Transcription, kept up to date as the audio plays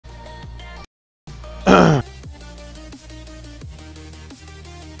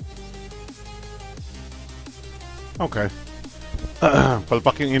Okay.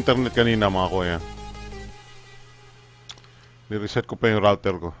 Palpak yung internet kanina mga kuya. Ni-reset ko pa yung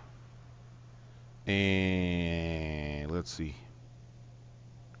router ko. And let's see.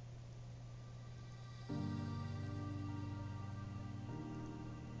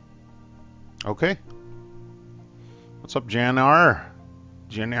 Okay. What's up, JNR?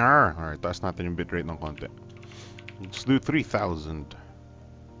 JNR. Alright, taas natin yung bitrate ng konti. Let's do 3,000.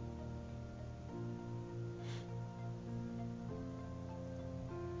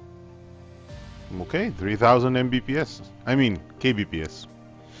 Okay, 3,000 Mbps. I mean, kbps.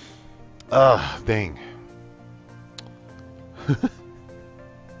 Dang.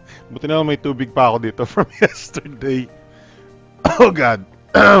 Buti na may tubig pa ako dito from yesterday. Oh God.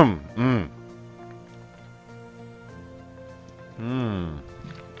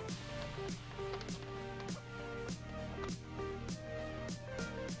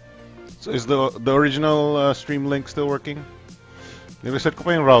 So is the original stream link still working? Nireset ko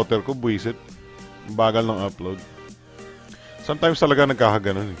pa yung router ko, buwisit. Bagal ng upload. Sometimes talaga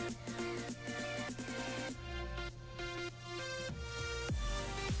nagkakaganon eh.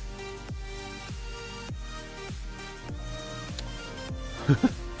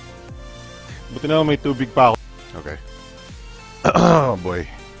 Buti na may tubig pa ako. Okay. Oh boy.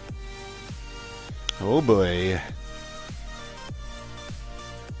 Oh boy.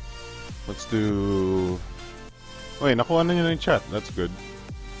 Let's do... Wait, nakuha na nyo na yung chat. That's good.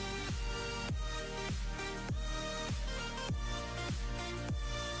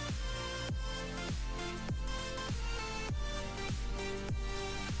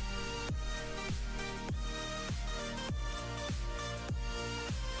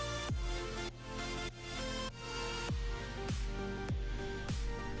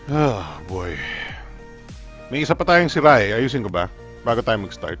 Oh boy. May isa pa tayong sira eh. Ayusin ko ba? Bago tayo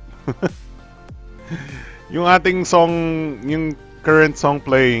mag-start. Yung ating song, yung current song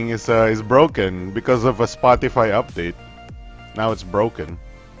playing is broken because of a Spotify update. Now it's broken.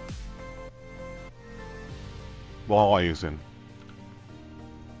 Buka ko ayusin.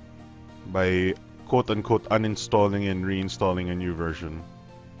 By quote-unquote uninstalling and reinstalling a new version.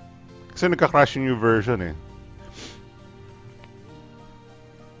 Kasi nagka-crash yung new version eh.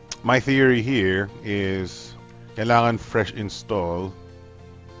 My theory here is kailangan fresh install.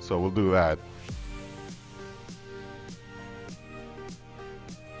 So we'll do that.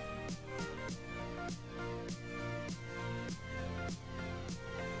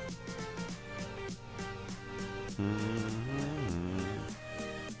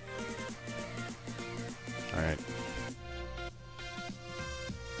 All right.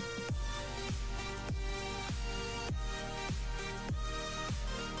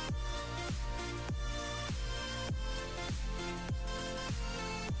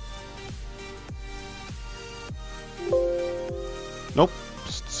 Nope,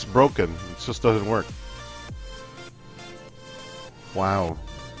 it's broken. It just doesn't work. Wow.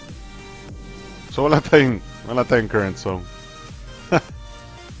 So wala tayong current song.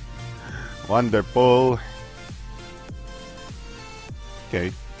 Wonderful.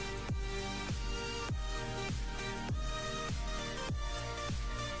 Okay.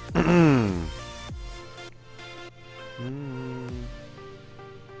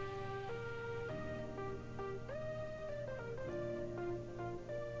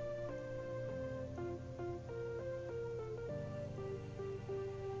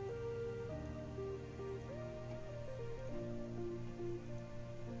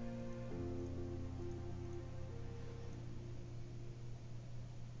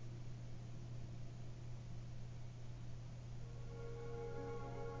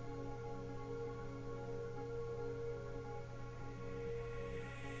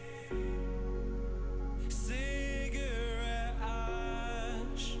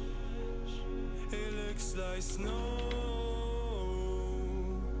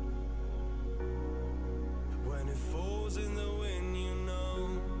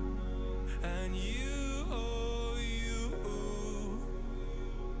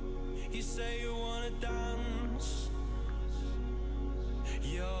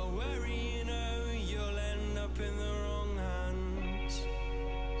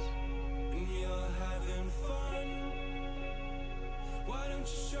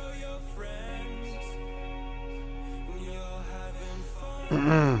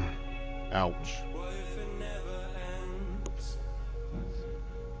 Ouch.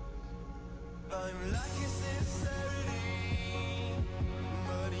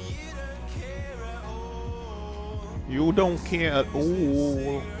 You don't care at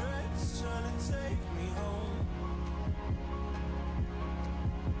all.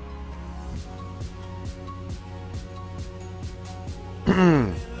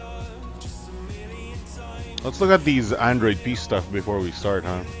 Let's look at these Android P stuff before we start,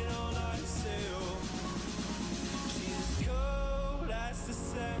 huh?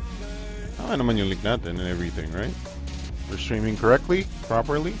 Tama naman yung link natin and everything, right? We're streaming correctly,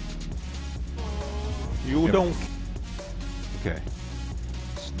 properly. You don't. Okay.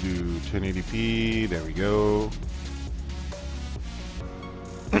 Let's do 1080p. There we go.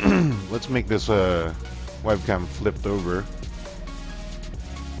 Let's make this webcam flipped over.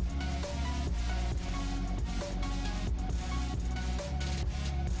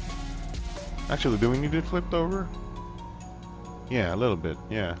 Actually, do we need it flipped over? Yeah, a little bit.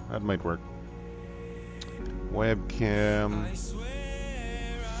 Yeah, that might work. Webcam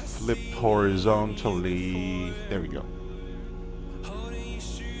flipped horizontally. There we go.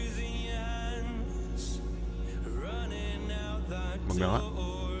 Magna nga.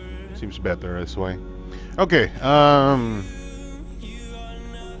 Seems better this way. Okay. All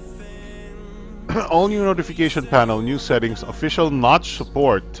new notification panel, new settings, official notch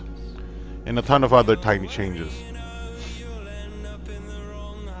support, and a ton of other tiny changes.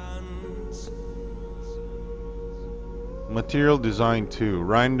 Material design too.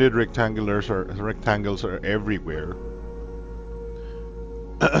 Rounded rectangles are everywhere.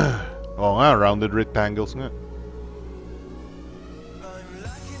 Oh nga, rounded rectangles nga.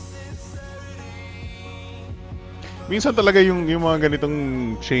 Minsan talaga yung mga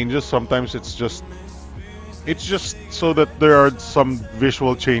ganitong changes, sometimes it's just so that there are some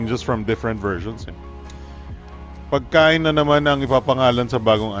visual changes from different versions. Pagkain na naman ang ipapangalan sa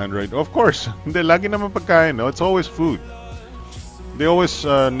bagong Android. Of course, hindi lagi naman pagkain, no? It's always food. They always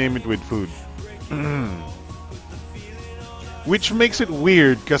name it with food. Which makes it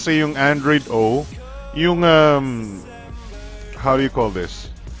weird kasi yung Android O, yung how do you call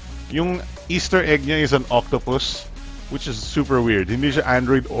this? Yung Easter egg niya is an octopus, which is super weird. Hindi siya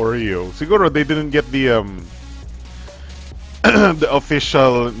Android Oreo. Siguro they didn't get the the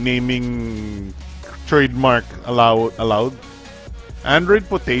official naming trademark allowed. Android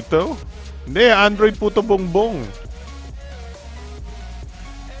Potato? Hindi, Android Puto Bongbong.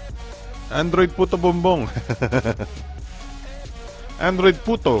 Android Puto Bongbong. Android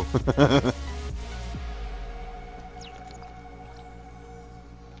Puto.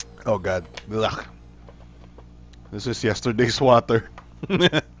 Oh God. Ugh. This is yesterday's water.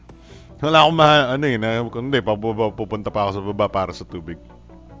 Wala akong kundi pupunta pa ako sa baba para sa tubig.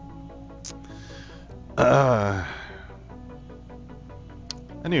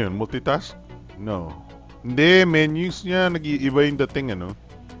 Ano yun? Multitask? No. Hindi, menus niya nag-iiba yung dating, ano?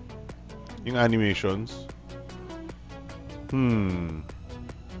 Yung animations.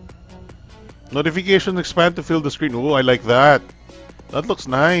 Notifications expand to fill the screen. Oh, I like that. That looks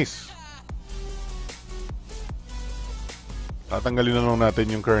nice. Tatanggalin na lang natin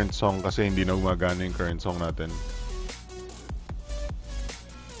yung current song kasi hindi na gumagana yung current song natin.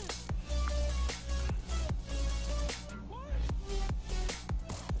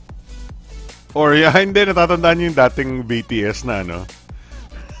 Or yeah, hindi, natatandaan nyo yung dating BTS na ano.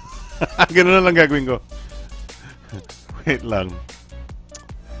 Ganun na lang gagawin ko. Wait lang.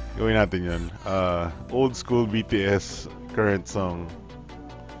 Gawin natin yun. Old school BTS current song.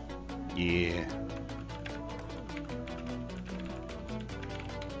 Yeah.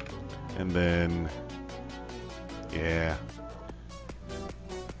 And then, yeah.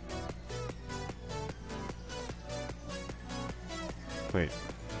 Wait.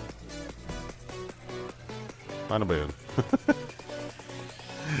 Paano ba yun?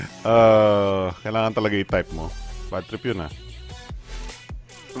 Kailangan talaga i-type mo. Bad trip yun, ah.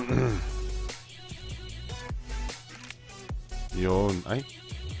 Yun. Ay.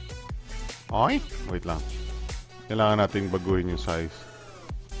 Ay. Wait lang. Kailangan nating baguhin yung size.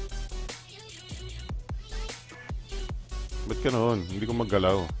 Ba't ganoon? Hindi ko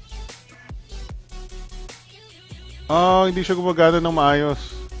maggalaw. Hindi siya gumagana ng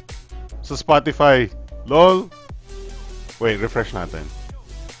maayos. Sa Spotify. LOL! Wait, refresh natin.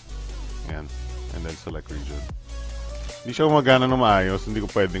 Ayan. And then select region. Hindi siya gumagana ng maayos. Hindi ko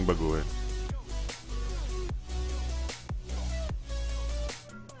pwedeng baguhin.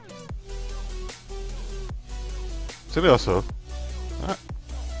 Seryoso? Ah.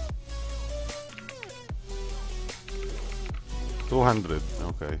 200.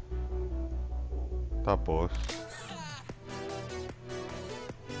 Okay. Tapos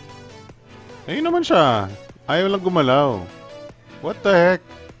ayun naman siya. Ayaw lang gumalaw. What the heck?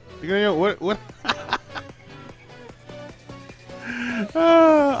 Tignan nyo. What?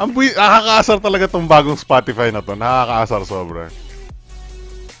 Nakakaasar talaga tong bagong Spotify na to. Nakakaasar sobra.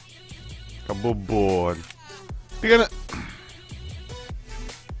 Kabubon. Tignan na.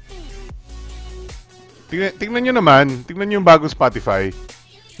 Tingnan nyo naman. Tingnan nyo yung bagong Spotify.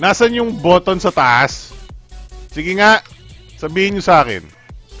 Nasaan yung button sa taas? Sige nga. Sabihin nyo sa akin.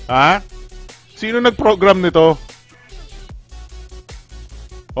 Ha? Sino nag-program nito?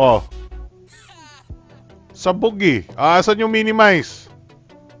 Oh. Sabog eh. Asan yung minimize?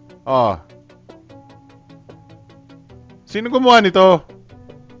 Oh. Sino gumawa nito?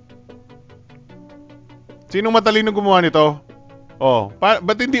 Sino matalino gumawa nito? Oh.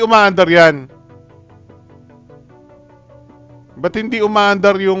 Ba't hindi umaandar yan? Ba't hindi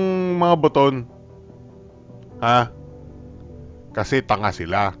umaandar yung mga buton? Ha? Kasi tanga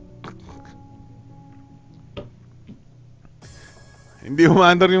sila. Hindi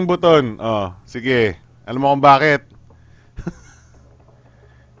umaandar yung buton. Oh, sige. Alam mo kung bakit?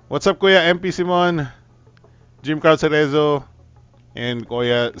 What's up, Kuya MP Simon? Jim Carl Cerezo and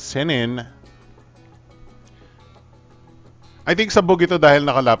Kuya Senin. I think sabog ito dahil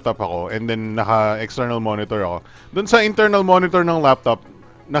naka-laptop ako and then naka-external monitor ako. Doon sa internal monitor ng laptop,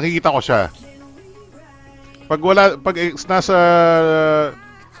 nakikita ko siya. Pag nasa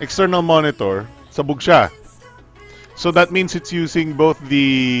external monitor, sabog siya. So that means it's using both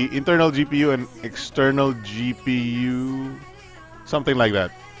the internal GPU and external GPU. Something like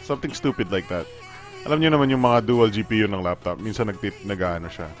that. Something stupid like that. Alam niyo naman yung mga dual GPU ng laptop. Minsan nag-ano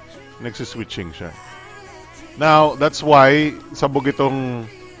siya. Nagsiswitching siya. Now, that's why sabog itong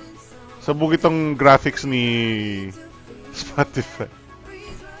graphics ni Spotify.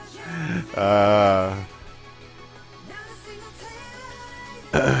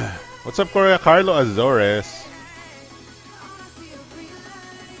 What's up, Korea? Carlo Azores.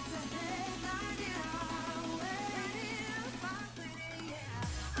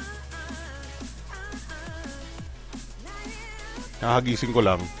 Nakagising ko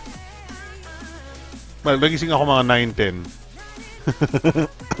lang. Well, nagising ako mga 9-10.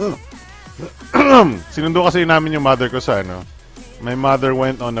 Sinundo kasi namin yung mother ko sa ano. My mother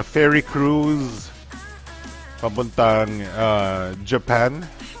went on a ferry cruise papuntang Japan,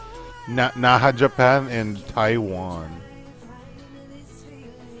 Naha, Japan, and Taiwan.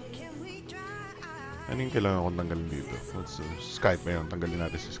 Ano yung kailangan kong tanggalin dito? What's Skype ngayon? Tanggalin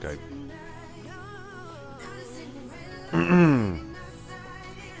natin si Skype.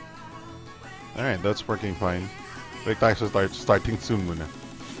 Alright, that's working fine. Wait tayo sa starting soon muna.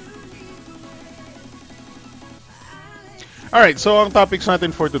 Alright, so ang topics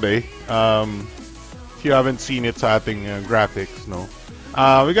natin for today, if you haven't seen it sa ating graphics, no?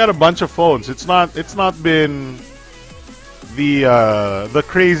 We got a bunch of phones. It's not been the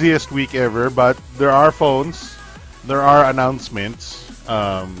craziest week ever, but there are phones, there are announcements,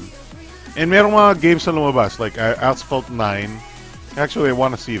 and merong mga games na lumabas, like Asphalt 9. Actually, I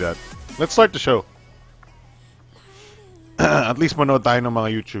want to see that. Let's start the show. At least manood tayo ng mga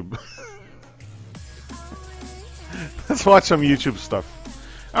YouTube. Let's watch some YouTube stuff.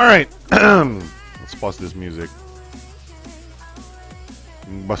 Alright. Let's pause this music.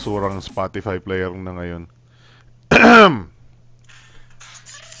 Basurang Spotify player na ngayon.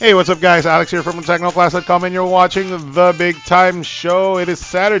 Hey, what's up, guys? Alex here from TechnoClass.com, and you're watching The Big Time Show. It is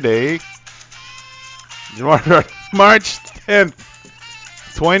Saturday, March 10th,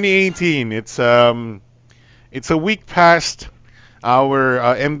 2018. It's a week past our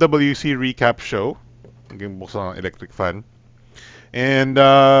MWC recap show. Naging buksan ng electric fan. And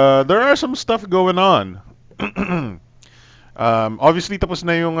there are some stuff going on. Obviously, tapos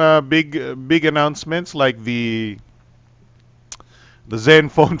na yung big announcements like the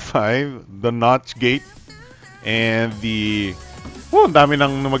Zenfone 5, the Notch Gate, and the... Oh, ang dami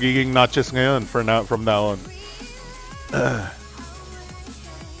nang magiging notches ngayon from now on.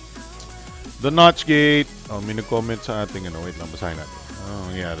 The Notch Gate. Oh, may nag-comment sa ating ano. Wait lang, basahin natin. Oh,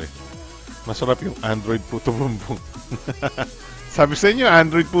 nangyari. Masarap yung Android puto bumbong. Sabi sa inyo,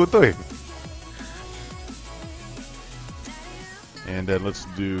 Android puto eh. And then let's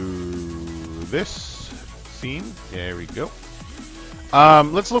do this scene. There we go.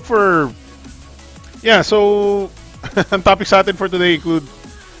 Let's look for... Yeah, so... ang topic sa atin for today include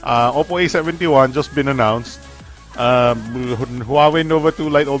Oppo A71 just been announced. Huawei Nova 2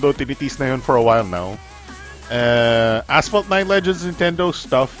 Lite, although tinitis na yun for a while now. Asphalt 9 Legends Nintendo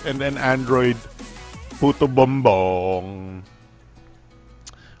stuff, and then Android puto bombong.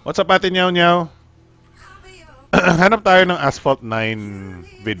 What's up, Ate Nyaw Nyaw? Hanap tayo ng Asphalt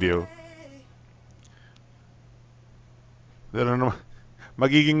 9 video. Pero naman,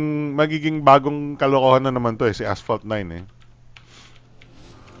 magiging bagong kalokohan na naman to eh, si Asphalt 9 eh.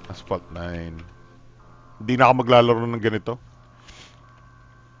 Asphalt 9. Hindi na ako maglalaro ng ganito.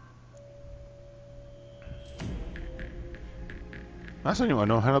 Nasaan yung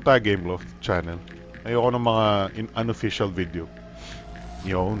ano? Hanap tayo Gameloft channel. Ayoko ng mga unofficial video.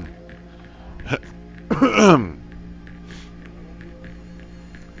 Yun.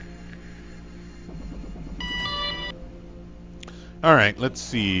 Alright, let's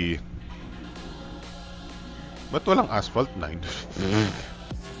see. Ba't walang Asphalt 9?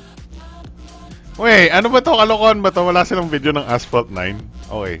 Wait, ano ba to? Kalokohan ba to? Wala silang video ng Asphalt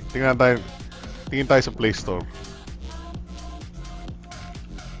 9? Okay, tingin tayo sa Play Store.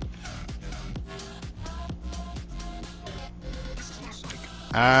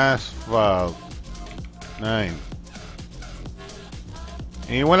 Asphalt 9.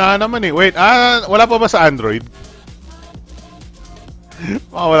 Eh, wala naman eh. Wait, wala pa ba sa Android?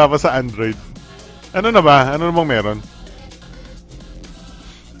 Wala pa sa Android. Ano na ba? Ano namang meron?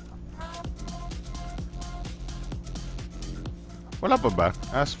 Wala pa ba?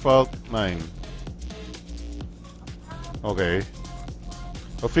 Asphalt 9. Okay.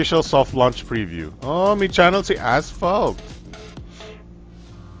 Official soft launch preview. Oh, may channel si Asphalt.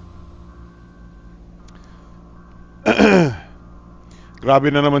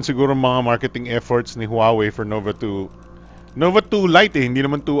 Grabe na naman siguro mga marketing efforts ni Huawei for Nova 2. Nova 2 Lite eh, hindi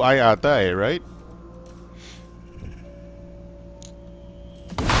naman 2i ata eh, right?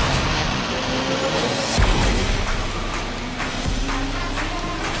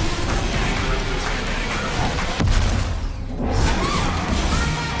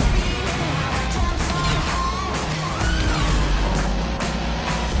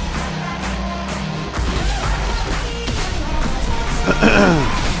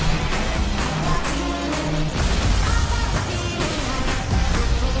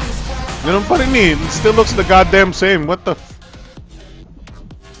 Ganun pa rin eh. It still looks the goddamn same. What the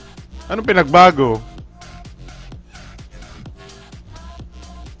Anong pinagbago?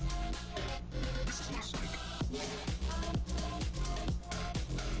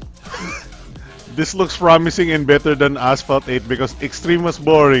 This looks promising and better than Asphalt 8 because Extreme was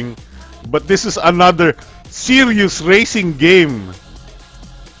boring. But this is another serious racing game.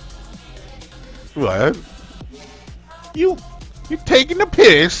 What? You taking a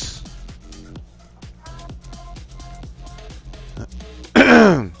piss?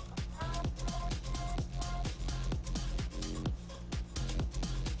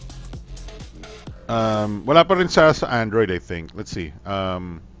 Wala pa rin sa Android, I think. Let's see.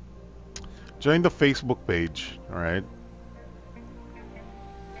 Join the Facebook page. Alright.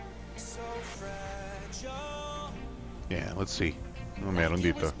 Yeah, let's see. Ano meron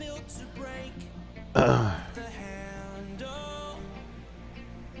dito?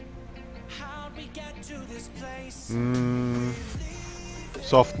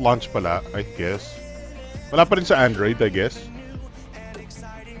 Soft launch pala, I guess. Wala pa rin sa Android, I guess.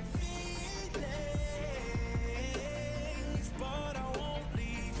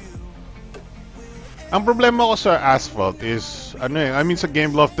 Ang problema ko sa Asphalt is, I mean sa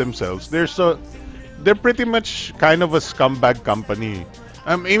Gameloft themselves, they're pretty much kind of a scumbag company.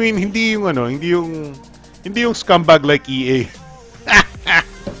 I mean, hindi yung scumbag like EA.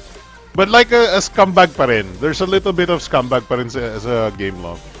 But like a scumbag pa rin. There's a little bit of scumbag pa rin sa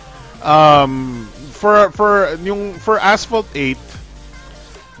Gameloft. For Asphalt 8,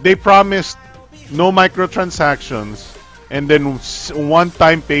 they promised no microtransactions and then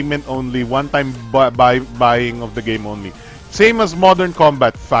one-time payment only, one-time buying of the game only. Same as Modern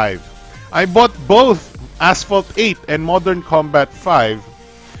Combat 5. I bought both Asphalt 8 and Modern Combat 5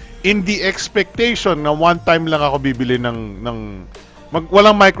 in the expectation na one-time lang ako bibili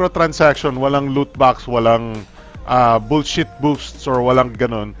walang microtransaction, walang loot box, walang bullshit boosts or walang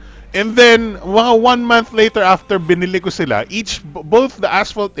ganon. And then, 1 month later after binili ko sila, both the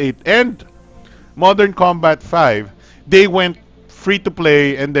Asphalt 8 and Modern Combat 5, they went free to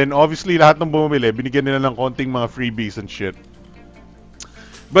play, and then obviously lahat ng bumili, binigyan nila ng konting mga freebies and shit.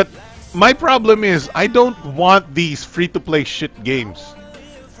 But my problem is, I don't want these free to play shit games.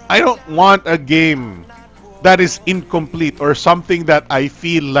 I don't want a game that is incomplete or something that I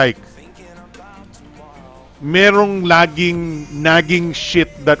feel like merong nagging shit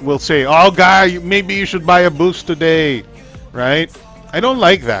that will say, oh guy, maybe you should buy a boost today, right? I don't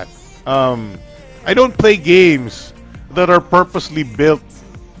like that. I don't play games that are purposely built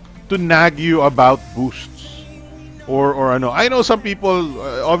to nag you about boosts or ano. I know some people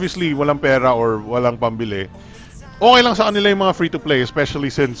obviously walang pera or walang pambili. Okay lang sa kanila yung mga free to play, especially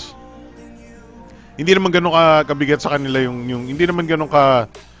since hindi naman ganun kabigat sa kanila yung hindi naman ganun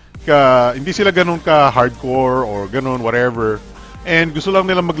hindi sila ganun ka hardcore or ganun whatever, and gusto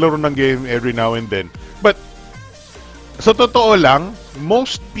lang nila maglaro ng game every now and then. But sa totoo lang,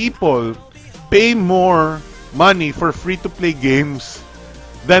 most people pay more money for free-to-play games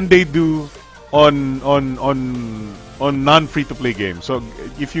than they do on non-free-to-play games. So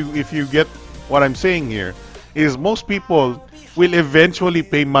if you get what I'm saying here, is most people will eventually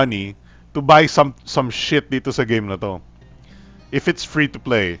pay money to buy some shit dito sa game na to if it's free to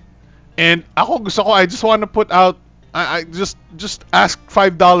play. And ako gusto ko, I just want to put out, I just ask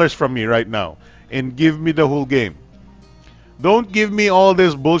 $5 from me right now and give me the whole game. Don't give me all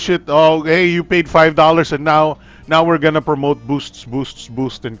this bullshit. Oh, hey, you paid $5 and now we're gonna promote boost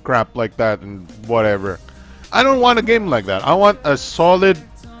and crap like that and whatever. I don't want a game like that. I want a solid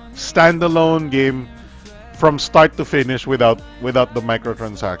standalone game from start to finish without the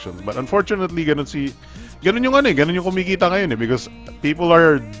microtransactions. But unfortunately, ganun yung kumikita ngayon because people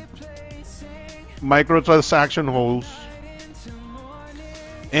are microtransaction holes.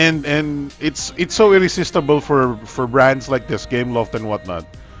 And it's so irresistible for brands like this, Gameloft and whatnot,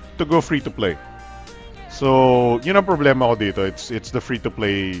 to go free to play. So, yun ang problema ko dito. It's the free to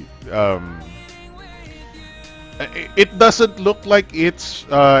play. It doesn't look like it's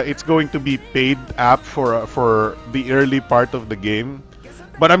going to be paid app for the early part of the game,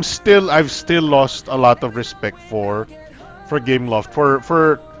 but I've still lost a lot of respect for Gameloft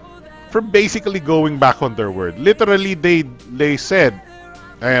for basically going back on their word. Literally, they said,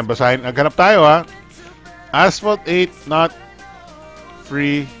 ayan, basahin, naghanap tayo ha. Asphalt 8 not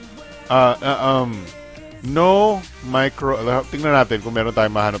free. No micro. Tingnan natin kung meron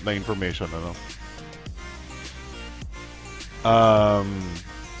tayong mahanap na information, ano.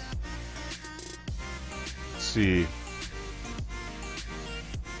 Let's see.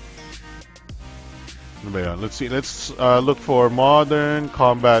 Ano ba yun? Let's see. Let's look for Modern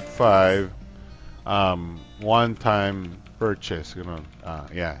Combat 5 one-time purchase. Ganun.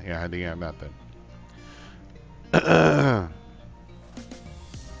 Yeah, handing natin.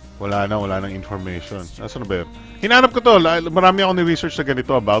 Wala nang information. Nasaan na ba yun? Hinanap ko to. Marami akong ni-research na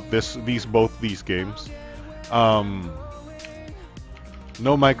ganito about both these games.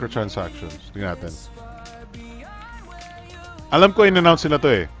 No microtransactions. Tingnan natin. Alam ko in-announce nila to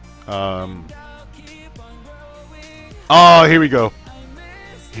eh. Oh, here we go.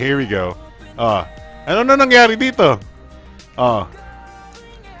 Ano na nangyari dito?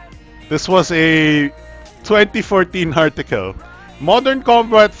 This was a 2014 article. Modern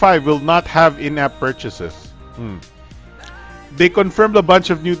Combat 5 will not have in-app purchases. They confirmed a bunch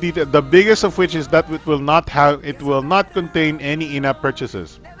of new details. The biggest of which is that it will not contain any in-app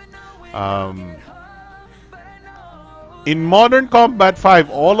purchases. In Modern Combat 5,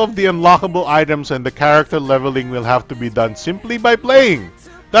 all of the unlockable items and the character leveling will have to be done simply by playing.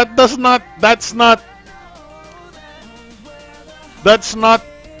 That's not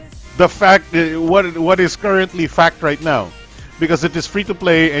the fact. What is currently fact right now, because it is free to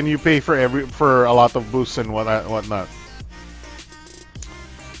play and you pay for a lot of boosts and whatnot.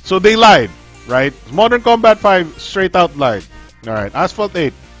 So they lied, right? Modern Combat 5 straight out lied. All right, Asphalt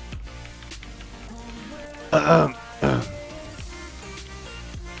 8.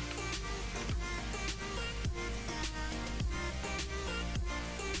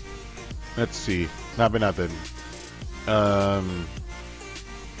 Let's see. Hanapin natin.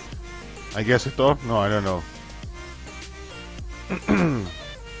 I guess ito? No, I don't know.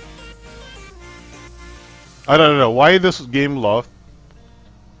 I don't know. Why this game loft?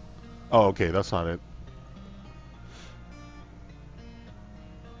 Oh, okay. That's not it.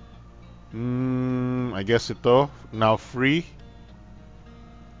 I guess ito. Now free.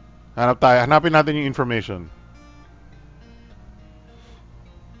 Hanapin natin yung information.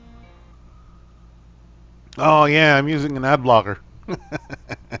 Oh, yeah. I'm using an ad blocker.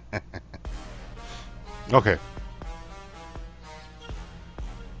 Okay.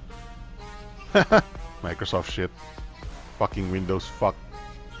 Microsoft shit. Fucking Windows fuck.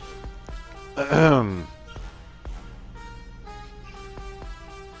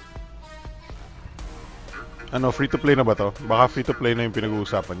 Ano, free to play na ba to? Baka free to play na yung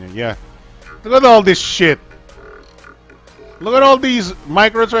pinag-uusapan niya. Yeah. Look at all this shit. Look at all these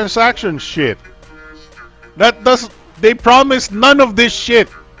microtransaction shit. They promised none of this shit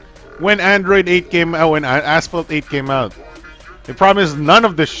when Android 8 came out, when Asphalt 8 came out. They promised none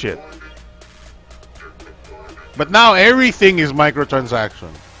of this shit. But now everything is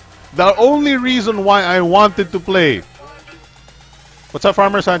microtransaction. The only reason why I wanted to play... What's up,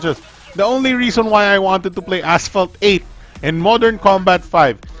 Farmer Sanchez? The only reason why I wanted to play Asphalt 8 and Modern Combat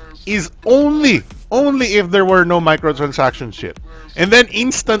 5 is only if there were no microtransaction shit. And then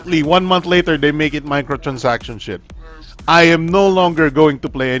instantly, 1 month later, they make it microtransaction shit. I am no longer going to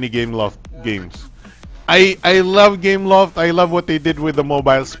play any Gameloft games. I love Gameloft. I love what they did with the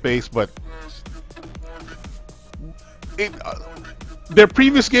mobile space, but their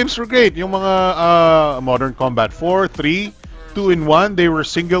previous games were great. Yung mga Modern Combat 4, 3, 2-in-1, they were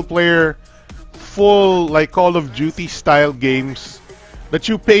single player, full like Call of Duty style games that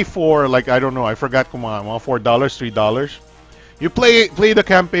you pay for, like, I don't know, I forgot kung mga $4, $3. You play the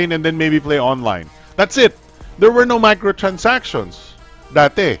campaign and then maybe play online. That's it. There were no microtransactions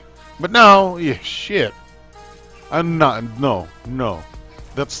dati. But now, yeah, shit. I'm not, no.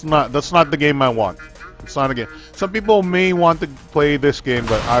 That's not the game I want. It's not a game. Some people may want to play this game,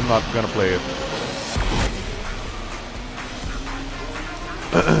 but I'm not gonna play it.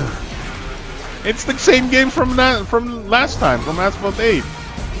 It's the same game from last time, from Asphalt 8.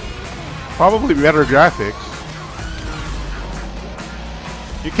 Probably better graphics.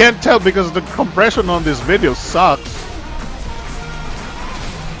 You can't tell because the compression on this video sucks.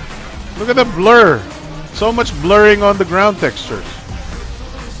 Look at the blur. So much blurring on the ground textures.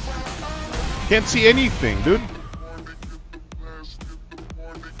 Can't see anything, dude.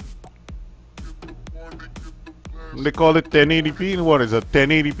 They call it 1080p. What is it?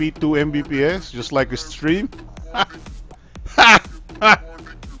 1080p 2 Mbps, just like a stream.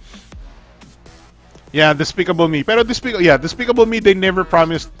 Yeah, Despicable Me. Pero Despicable Me, they never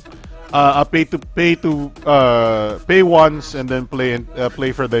promised a pay once and then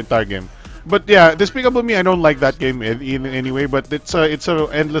play for the entire game. But yeah, Despicable Me, I don't like that game in anyway. But it's a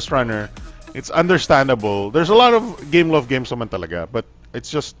endless runner. It's understandable. There's a lot of game love games naman talaga, but it's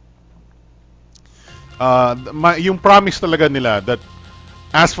just yung promise talaga nila that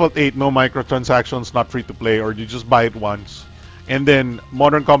Asphalt 8 no microtransactions, not free to play, or you just buy it once, and then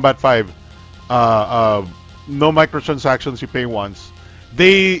Modern Combat 5 no microtransactions, you pay once.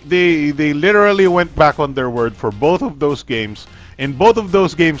 They literally went back on their word for both of those games. And both of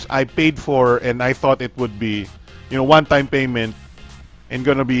those games I paid for, and I thought it would be, one-time payment and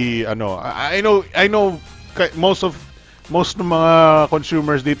gonna be I know most of mga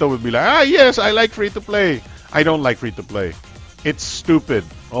consumers dito would be like, yes, I like free to play. I don't like free to play. It's stupid.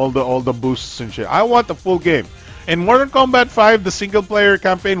 All the boosts and shit. I want the full game. And Mortal Kombat 5, the single player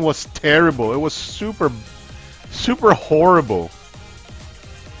campaign was terrible. It was super horrible.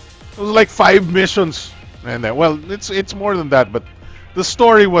 It was like 5 missions, and well, it's more than that. But the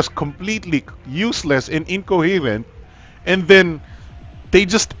story was completely useless and incoherent. And then they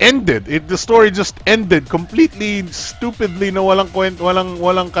just ended. The story just ended completely stupidly. No, walang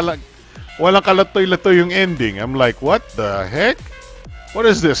kalatoy-latoy yung ending. I'm like, what the heck? What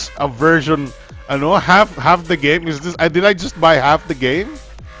is this? A version? Half the game? Is this? Did I just buy half the game?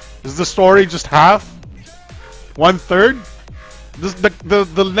 Is the story just half? 1/3?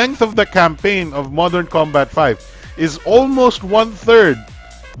 The length of the campaign of Modern Combat 5 is almost 1/3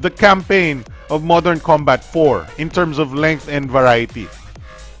 the campaign of Modern Combat 4 in terms of length and variety.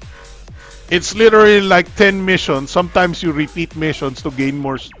 It's literally like 10 missions. Sometimes you repeat missions to gain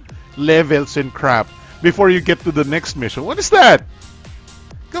more levels and crap before you get to the next mission. What is that?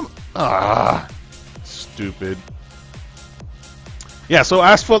 Stupid. Yeah, so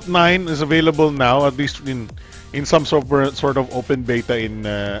Asphalt 9 is available now, at least in some sort of open beta in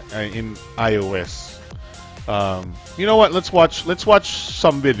iOS. You know what? Let's watch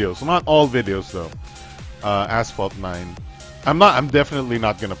some videos. Not all videos though. Asphalt 9. I'm definitely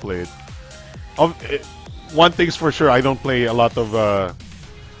not gonna play it. One thing's for sure, I don't play a lot of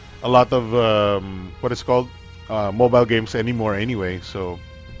what is called mobile games anymore anyway, so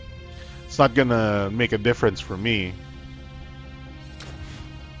it's not gonna make a difference for me.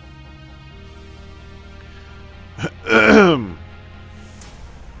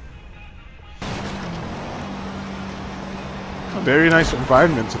 Very nice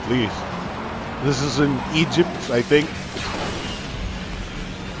environments, at least. This is in Egypt, I think.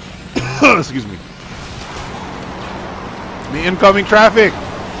 Excuse me. May incoming traffic.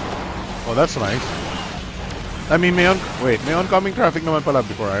 Oh, that's nice. I mean, may oncoming traffic naman pala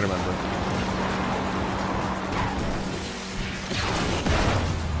before, I remember.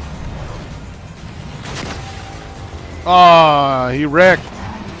 He wrecked.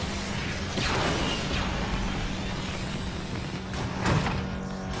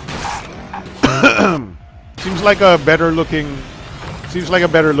 Seems like a better looking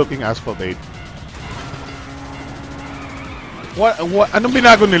Asphalt 8. Anong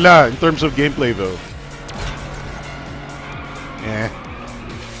binago nila in terms of gameplay though?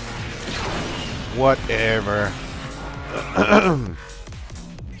 Whatever.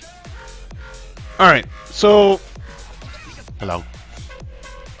 All right. So, hello.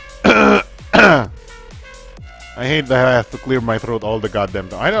 I hate that I have to clear my throat all the goddamn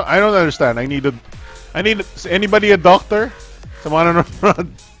time. I don't understand. I need anybody a doctor? Someone on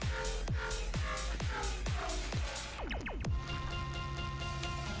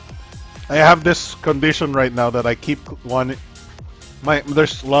I have this condition right now that I keep one.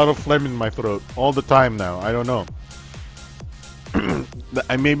 There's a lot of phlegm in my throat all the time now. I don't know.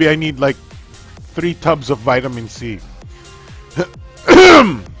 Maybe I need like 3 tubs of vitamin C.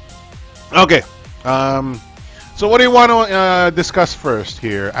 Okay. So what do you want to discuss first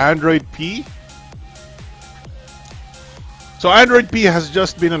here? Android P. So Android P has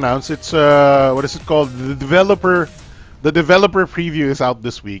just been announced. It's what is it called? The developer preview is out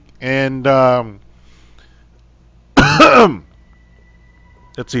this week, and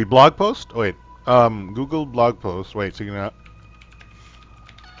let's see, blog post. Oh, wait, Google blog post. Wait, sige na.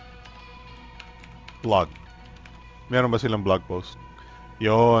 Blog. Meron ba silang blog post?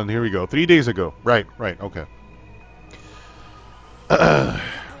 Yon, here we go. 3 days ago. Right, okay.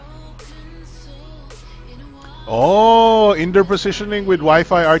 Oh, indoor positioning with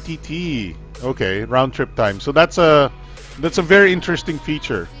Wi-Fi RTT. Okay, round trip time. So that's a very interesting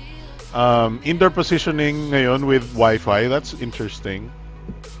feature. Indoor positioning ngayon with Wi-Fi. That's interesting.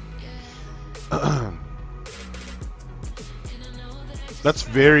 That's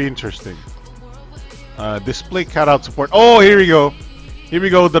very interesting. Display cutout support. Oh, here we go. Here we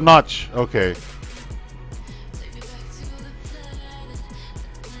go. The notch. Okay.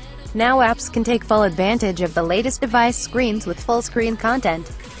 Now apps can take full advantage of the latest device screens with full screen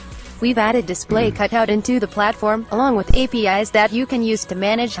content. We've added display cutout into the platform, along with APIs that you can use to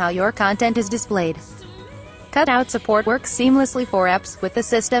manage how your content is displayed. Cutout support works seamlessly for apps, with the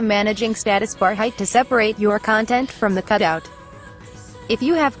system managing status bar height to separate your content from the cutout. If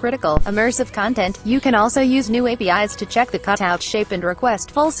you have critical, immersive content, you can also use new APIs to check the cutout shape and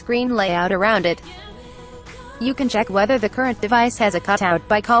request full screen layout around it. You can check whether the current device has a cutout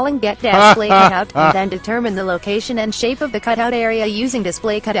by calling get-display cutout, and then determine the location and shape of the cutout area using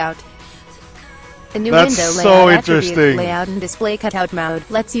display cutout. The new window layout attribute, layout and display cutout mode,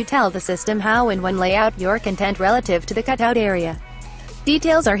 lets you tell the system how and when layout your content relative to the cutout area.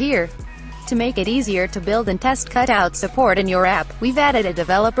 Details are here. To make it easier to build and test cutout support in your app, we've added a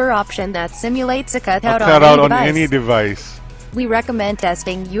developer option that simulates a cutout on any device. We recommend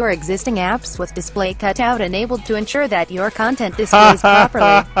testing your existing apps with display cutout enabled to ensure that your content displays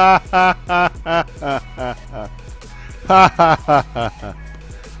properly.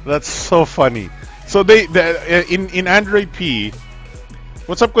 That's so funny. So in Android P,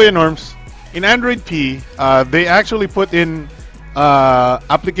 what's up, Kuya Norms? In Android P, they actually put in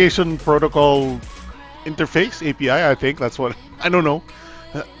application protocol interface API. I think that's what. I don't know.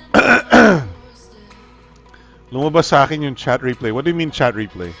 Lumabas sa akin yung chat replay. What do you mean chat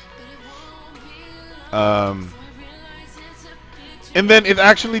replay? And then it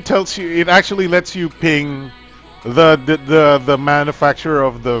actually tells you. It actually lets you ping the manufacturer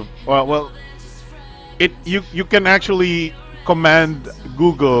of the. Well, you can actually command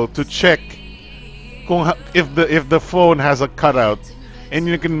Google to check if the phone has a cutout, and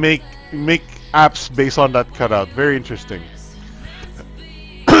you can make apps based on that cutout. Very interesting.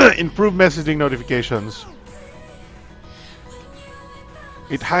 Improve messaging notifications.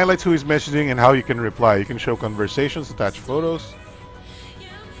 It highlights who is messaging and how you can reply. You can show conversations, attach photos.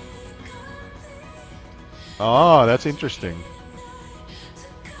 Oh, that's interesting.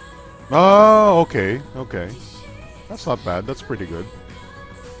 Oh, okay. That's not bad. That's pretty good.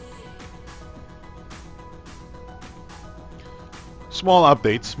 Small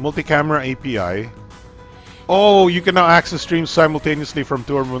updates. Multi-camera API. Oh, you can now access streams simultaneously from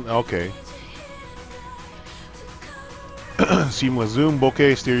two or more. Okay. Seamless zoom,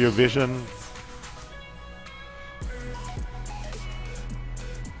 bokeh, stereo vision.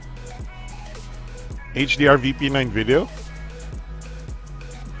 HDR VP9 video.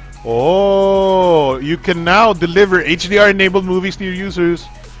 Oh, you can now deliver HDR-enabled movies to your users.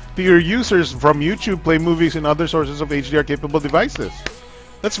 From YouTube, play movies and other sources of HDR-capable devices.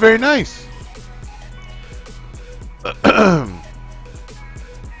 That's very nice.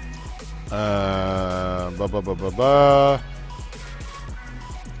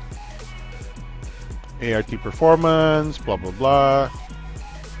 ART performance, blah blah blah.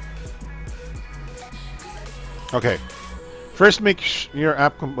 Okay. First, make your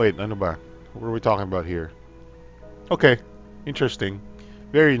app wait, ano ba? What are we talking about here? Okay, interesting,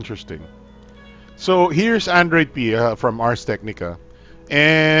 very interesting. So here's Android P from Ars Technica,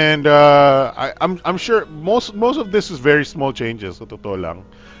 and I'm sure most of this is very small changes, sa totoo lang,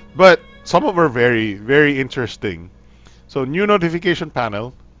 but some of them are very very interesting. So new notification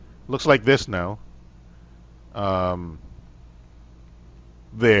panel looks like this now.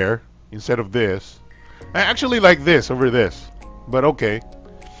 There instead of this. I actually like this over this, but okay.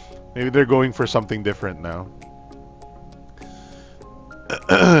 Maybe they're going for something different now.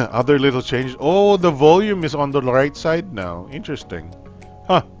 Other little changes. Oh, the volume is on the right side now. Interesting.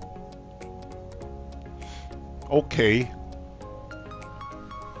 Huh. Okay.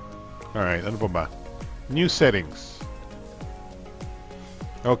 Alright, ano pa ba? New settings.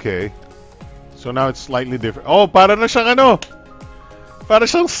 Okay. So now it's slightly different. Oh, para na siyang ano? Para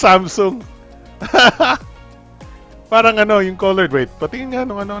siyang Samsung. Parang ano, yung colored. Wait, patingin nga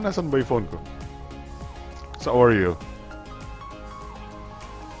nung ano, nasan ba yung phone ko? Sa Oreo.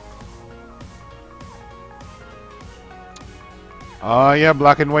 Ah, yeah,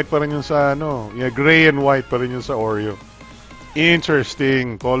 black and white pa rin yung sa ano. Yeah, gray and white pa rin yung sa Oreo.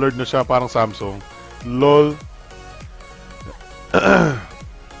 Interesting. Colored na siya, parang Samsung. LOL.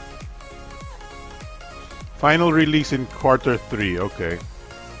 Final release in quarter 3. Okay.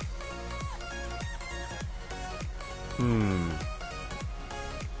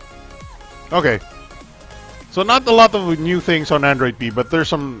 Okay. So not a lot of new things on Android P, but there's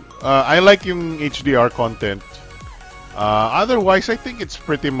some... I like yung HDR content. Otherwise, I think it's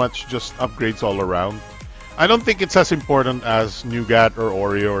pretty much just upgrades all around. I don't think it's as important as Nougat or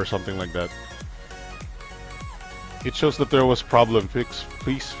Oreo or something like that. It shows that there was problem.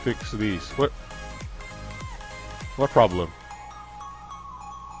 Please fix these. What problem?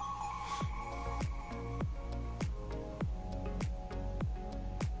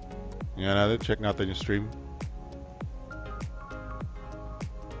 Yan natin, check natin yung stream.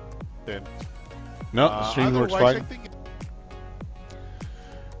 Then. No, the stream works fine.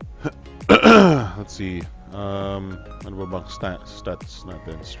 Let's see. Ano ba bang stats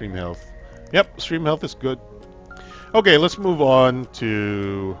natin? Stream health. Yep, stream health is good. Okay, let's move on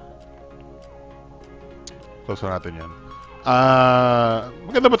to... Close na natin yan.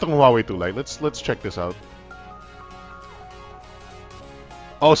 Maganda ba itong Huawei 2 Lite? Let's check this out.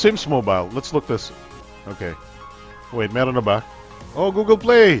 Oh, Sims Mobile. Let's look this. Okay. Wait, meron na ba? Oh, Google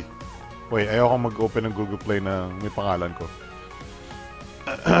Play! Wait, ayoko mag-open ng Google Play na may pangalan ko.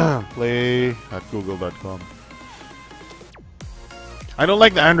 Play at google.com. I don't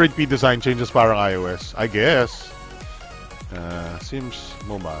like the Android P design changes parang iOS. I guess. Sims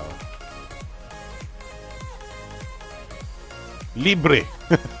Mobile. Libre.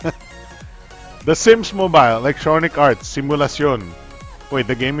 The Sims Mobile, Electronic Arts, Simulación. Wait,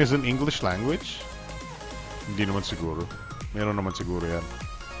 the game is in English language? Hindi naman siguro. Meron naman siguro yan.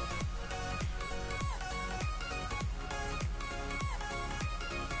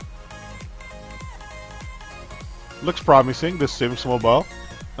 Looks promising, the Sims Mobile.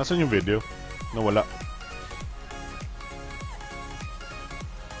 Nasaan yung video? Nawala.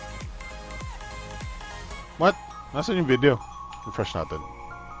 What? Nasaan yung video? Refresh natin.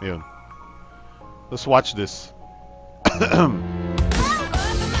 Ayun. Let's watch this.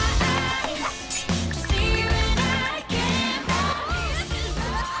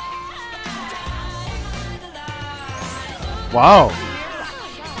 Wow!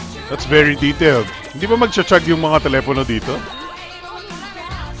 That's very detailed. Hindi ba mag-chug yung mga telepono dito?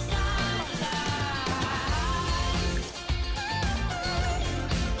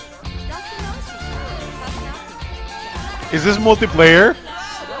 Is this multiplayer?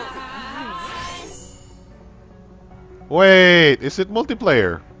 Wait, is it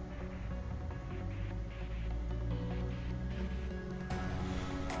multiplayer?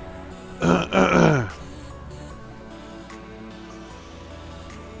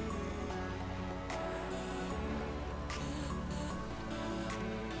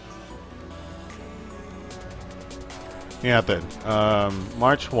 Yeah, then.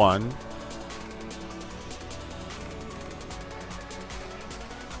 March 1.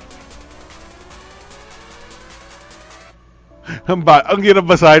 Ang hirap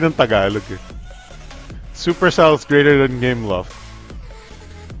basahin ng Tagalog eh. Supercell's greater than Game Love.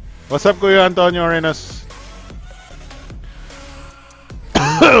 What's up, Kuya Antonio Arenas?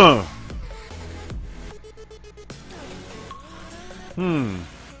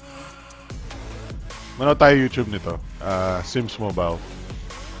 Manood tayo YouTube nito. Sims Mobile.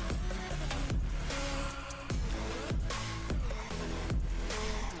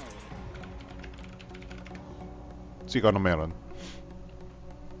 See kung ano meron.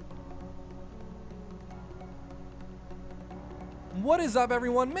 What is up,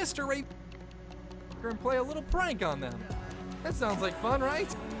 everyone? Mr. Ray and play a little prank on them. That sounds like fun, right?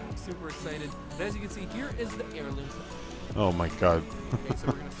 Super excited. But as you can see, here is the heirloom. Oh my god. Okay, so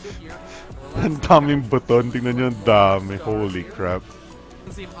we're gonna sit here. Ang daming buton. Tingnan nyo, ang dami. Holy crap.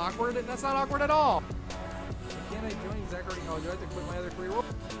 Doesn't seem awkward. That's not awkward at all. Can I join Zach already? Oh, do I have to quit my other career?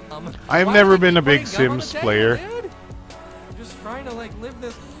 I've never been a big Sims player. Dude? I'm just trying to like live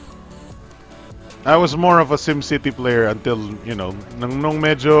this. I was more of a SimCity player until, you know, nung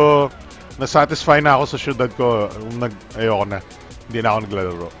medyo na-satisfy na ako sa syudad ko, ayoko na. Hindi na ako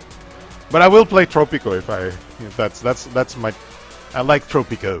naglalaro. But I will play Tropico if that's my, I like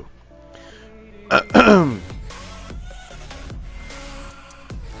Tropico.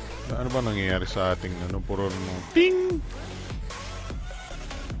 Ano ba nangyayari sa ating ano, puro ting?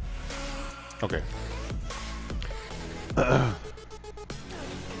 Okay.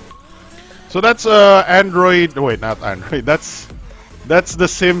 So that's Android. Wait, not Android. That's the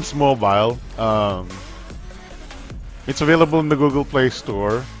Sims Mobile. It's available in the Google Play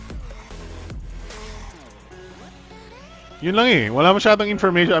Store. Yun lang eh. Wala masyadong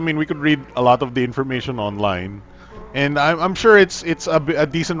information. I mean, we could read a lot of the information online, and I'm sure it's a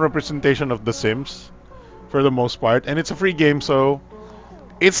decent representation of The Sims, for the most part. And it's a free game, so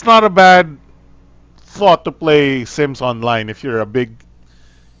it's not a bad thought to play Sims online if you're a big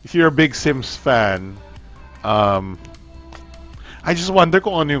Sims fan. I just wonder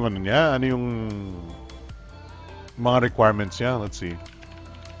kung ano yung ano niya, ano yung mga requirements niya. Let's see.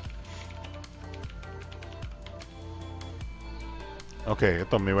 Okay,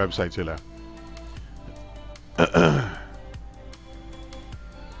 ito may website sila.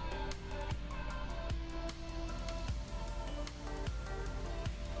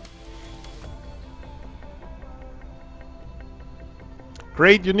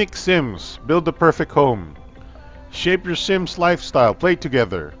 Create unique Sims. Build the perfect home. Shape your Sims lifestyle. Play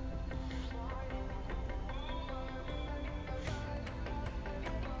together.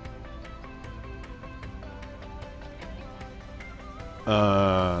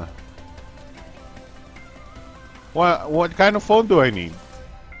 What kind of phone do I need?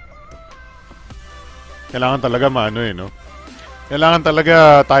 Kailangan talaga maano eh, no? Kailangan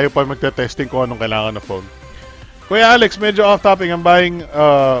talaga tayo pa magte-testing kung anong kailangan na phone. Kuya Alex, medyo off topic. I'm buying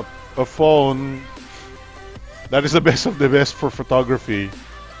a phone that is the best of the best for photography.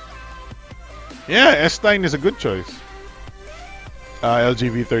 Yeah, S9 is a good choice.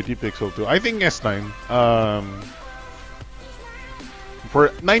 LG V30 Pixel 2. I think S9.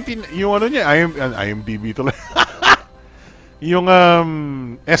 For 19, yung ano niya, IMDb tuloy. Yung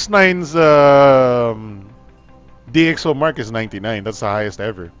S9's DxO mark is 99. That's the highest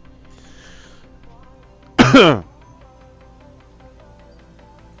ever.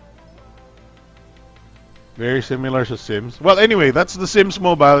 Very similar to Sims. Well, anyway, that's the Sims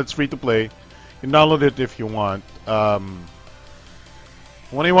Mobile. It's free to play. You can download it if you want. What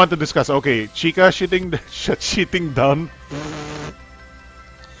do you want to discuss? Okay, Chica shitting done.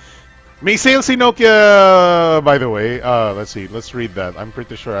 May sale si Nokia, by the way. Let's see. Let's read that. I'm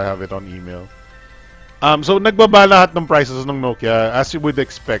pretty sure I have it on email. So nagbaba lahat ng prices ng Nokia as you would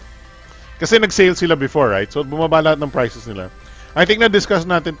expect. Kasi nag-sale sila before, right? So bumaba lahat ng prices nila. I think na-discuss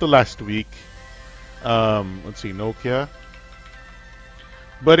natin to last week. Let's see, Nokia.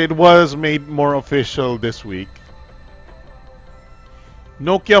 But it was made more official this week.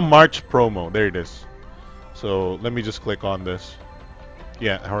 Nokia March promo. There it is. So let me just click on this.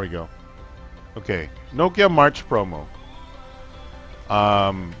 Yeah, here we go. Okay, Nokia March promo.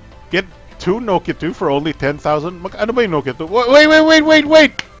 Get two Nokia 2 for only 10,000. Ano ba yung Nokia 2?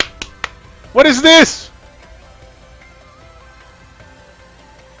 Wait! What is this?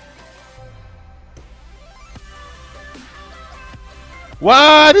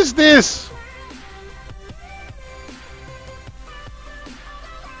 What is this?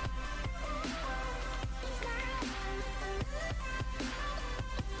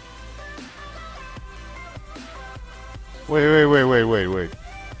 Wait.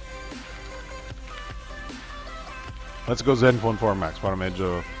 Let's go Zenfone 4 Max para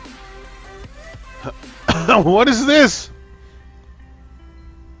medyo... What is this?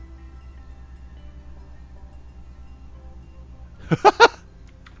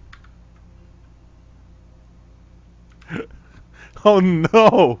 Oh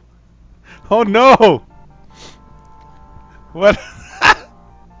no! Oh no! What?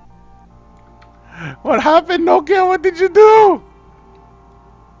 What happened, Nokia? What did you do?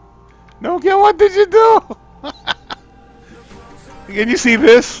 Nokia, what did you do? Can you see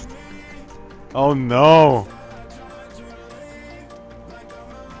this? Oh no!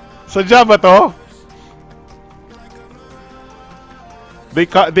 Sadya ba to?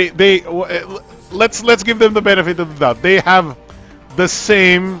 Let's give them the benefit of the doubt. They have the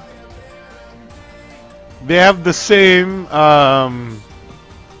same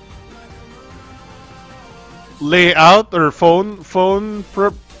layout or phone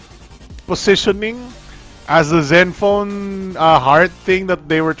positioning as the Zenfone heart thing that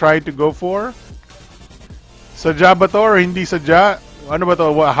they were trying to go for. Sadya ba to or hindi sadya? Ano ba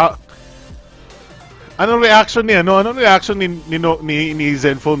to? Anong reaction ni ano? Anong reaction ni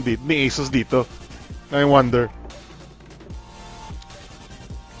Zenfone dito, ni Asus dito? I wonder.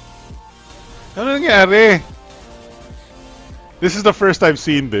 Ano nangyari? This is the first I've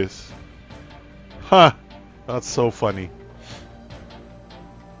seen this. Huh. That's so funny.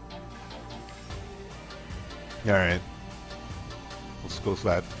 Alright. Let's close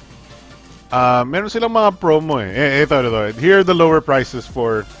that. Meron silang mga promo eh. Ito. Here are the lower prices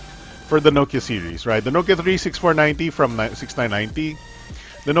for the Nokia series, right? The Nokia 3 6490 from 6990.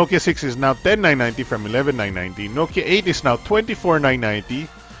 The Nokia 6 is now 10990 from 11990. Nokia 8 is now 24990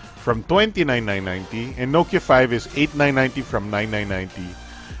 from 29990, and Nokia 5 is 8990 from 9990.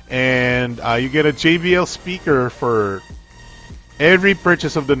 And you get a JBL speaker for every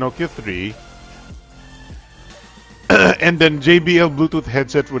purchase of the Nokia 3. And then JBL Bluetooth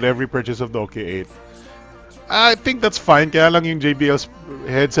headset with every purchase of the Nokia 8. I think that's fine. Kaya lang yung JBL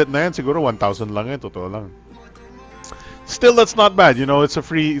headset na yan, siguro 1,000 lang yan, totoo lang. Still, that's not bad. You know, it's a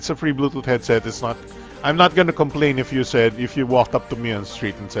free Bluetooth headset. It's not. I'm not gonna complain if you walked up to me on the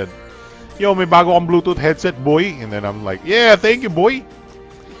street and said, "Yo, may bago kang Bluetooth headset, boy," and then I'm like, "Yeah, thank you, boy."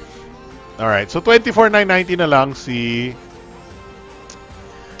 All right, so 24,990 na lang si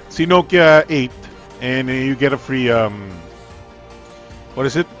Nokia 8, and you get a free what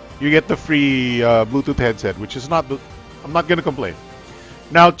is it? You get the free Bluetooth headset, which is not. I'm not gonna complain.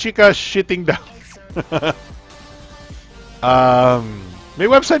 Now, Chika shitting down. May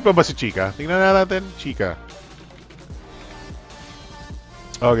website pa ba si Chika? Tingnan natin, Chika.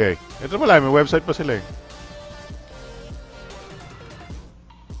 Okay. Ito pala, may website pa sila eh.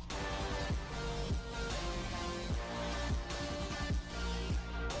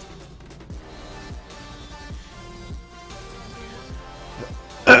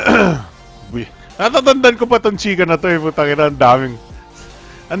 Natatandaan ko pa tong Chika na to eh. Putang ina, ang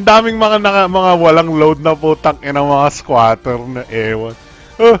daming mga walang load na putang ina, mga squatter na ewan.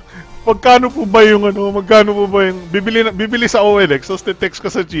 Magkano po ba yung bibili sa OLX, tapos text ka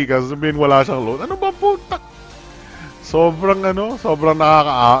sa Chika, sabihin wala siyang load. Ano ba putak? Sobrang ewan.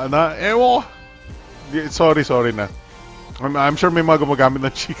 Sorry na. I'm sure may mga gumagamit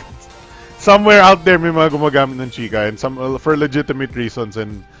ng Chika. Somewhere out there may mga gumagamit ng Chika, and some for legitimate reasons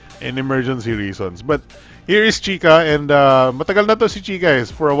and emergency reasons. But here is Chika, and matagal na to si Chika is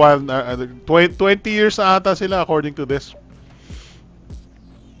for a while. 20 years na ata sila according to this.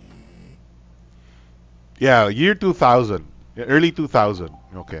 Yeah, year 2000. Early 2000.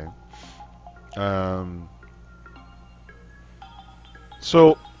 Okay.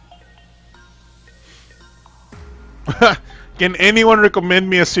 So, can anyone recommend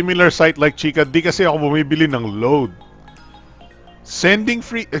me a similar site like Chika? Di kasi ako bumibili ng load. Sending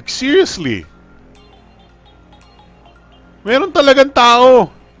free... seriously? Meron talagang tao.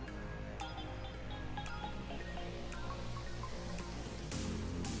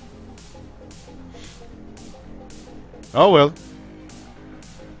 Oh well.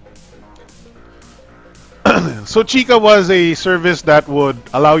 So Chika was a service that would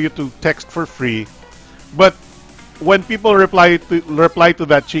allow you to text for free, but when people reply to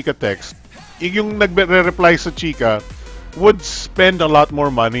that Chika text, yung nagre-reply sa Chika would spend a lot more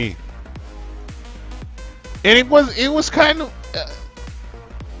money. And it was kind of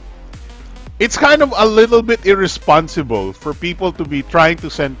it's kind of a little bit irresponsible for people to be trying to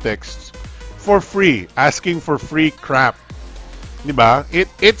send texts for free, asking for free crap. Diba?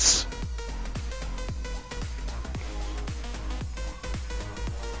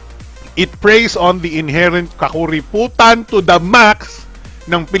 It preys on the inherent kakuriputan to the max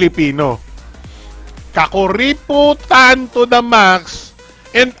ng Pilipino. Kakuriputan to the max.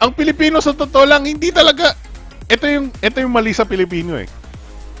 And ang Pilipino sa totoo lang, hindi talaga, ito yung mali sa Pilipino eh.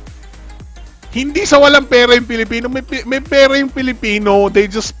 Hindi sa walang pera yung Pilipino, may pera yung Pilipino,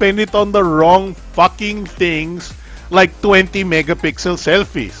 they just spend it on the wrong fucking things like 20 megapixel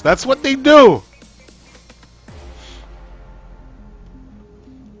selfies. That's what they do.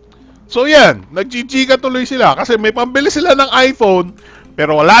 So yan, nag-GG tuloy sila kasi may pambili sila ng iPhone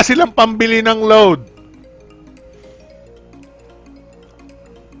pero wala silang pambili ng load.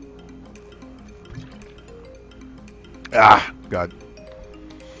 Ah, God.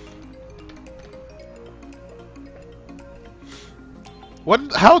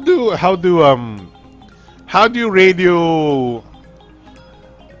 How do radio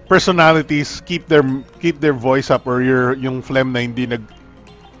personalities keep their voice up, or yung phlegm na hindi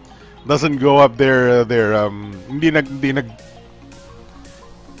doesn't go up their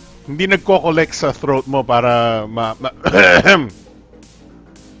hindi nagko-collect sa throat mo para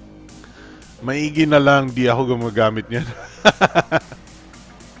maigi na lang di ako gumagamit niyan.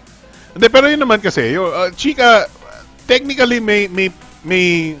 Hindi, pero yun naman kasi, chika, technically may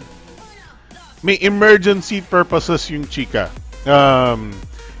emergency purposes yung chika.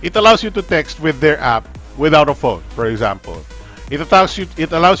 It allows you to text with their app without a phone, for example. It allows you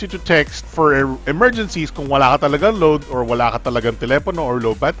to text for emergencies kung wala ka talagang load or wala ka talagang telepono or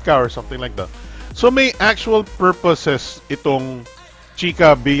low bat ka or something like that. So may actual purposes itong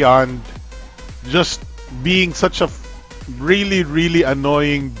chika beyond just being such a really, really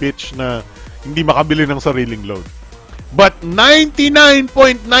annoying bitch na hindi makabili ng sariling load. But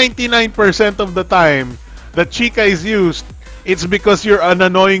 99.99% of the time that chika is used, it's because you're an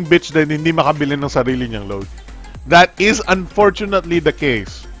annoying bitch that hindi makabili ng sarili niyang load. That is unfortunately the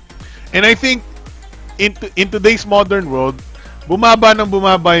case. And I think in today's modern world, bumaba yung,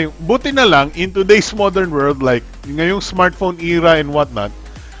 buti na lang, in today's modern world, like ngayong smartphone era and whatnot,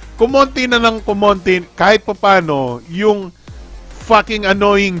 kumonti na lang kumonti, kahit papano, yung fucking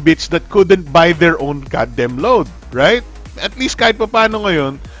annoying bitch that couldn't buy their own goddamn load, right? At least kahit papano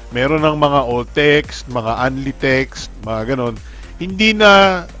ngayon, meron ng mga old text, mga unli text, mga ganon. Hindi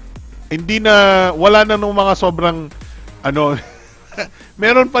na, wala na nung mga sobrang,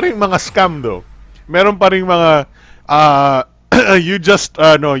 meron pa rin mga scam though. Meron pa rin mga, you just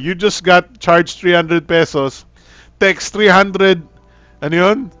got charged 300 pesos, text 300, ano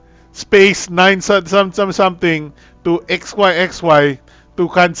yun? Space 9 something to XYXY to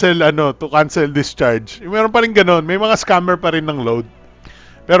cancel discharge. Meron pa rin ganon. May mga scammer pa rin ng load.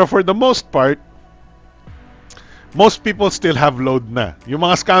 Pero for the most part, most people still have load na. Yung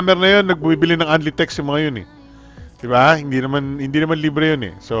mga scammer na yun, nagbibili ng unli text yung mga yun eh. Diba? Hindi naman libre yun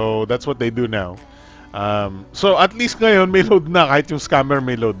eh. So, that's what they do now. So, at least ngayon, may load na. Kahit yung scammer,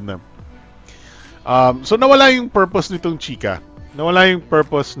 may load na. So, nawala yung purpose nitong chika. Nawala yung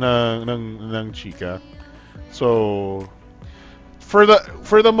purpose ng chika. So, for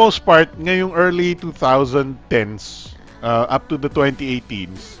the most part, ngayong early 2010s, up to the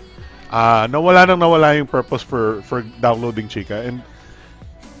 2018s, nawala yung purpose for downloading chika. And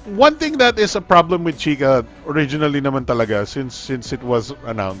one thing that is a problem with chika originally naman talaga since it was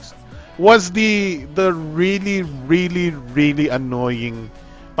announced was the really really really annoying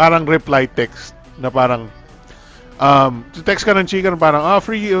parang reply text na parang text ka ng chika na parang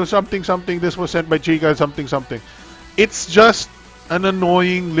free something this was sent by chika something. It's just an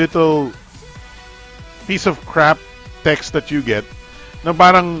annoying little piece of crap text that you get na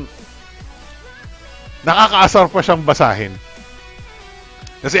parang nakakaasar pa siyang basahin.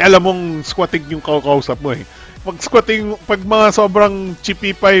 Kasi alam mong squatting yung kausap mo eh. Pag mga sobrang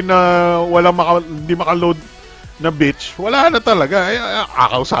chipipay na hindi makaload na bitch, wala na talaga.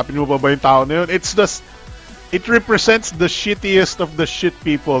 Kakausapin mo pa ba yung tao na yun? It represents the shittiest of the shit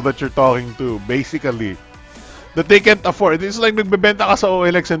people that you're talking to, basically. That they can't afford. It's like nagbebenta ka sa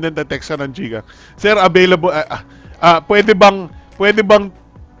OLX and then text ka ng chika. Sir, available, pwede bang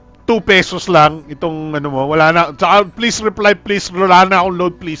 2 pesos lang itong mo? Wala na. Tsaka, please reply, please. Wala na akong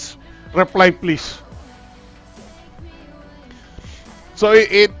load, please. Reply, please. So,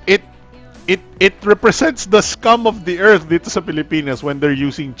 it represents the scum of the earth dito sa Pilipinas when they're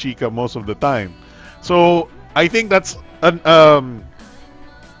using chika most of the time. So, I think that's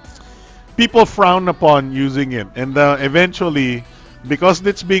people frown upon using it, and eventually, because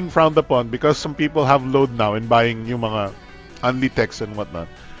it's being frowned upon, because some people have load now in buying yung mga unli text and whatnot,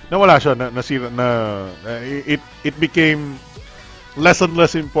 nawala siya, it became less and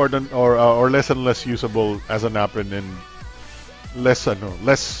less important or less and less usable as an app and less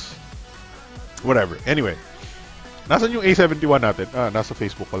whatever. Anyway, nasan yung A71 natin? Nasa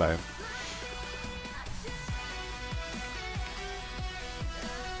Facebook pala yan.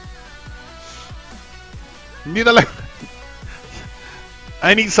 Hindi talaga.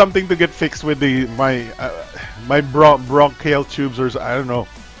 I need something to get fixed with my bronchial tubes or I don't know.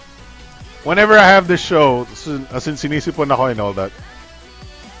 Whenever I have this show, since sinisipon ako and all that.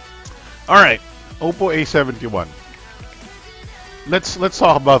 Alright, Oppo A71. Let's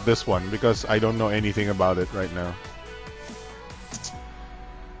talk about this one because I don't know anything about it right now.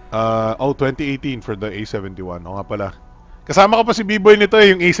 2018 for the A71. O nga pala. Kasama ko pa si B-Boy nito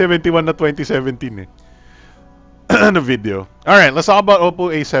yung A71 na 2017 eh. The video. Alright, let's talk about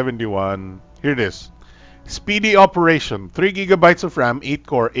Oppo A71. Here it is. Speedy operation. 3 GB of RAM,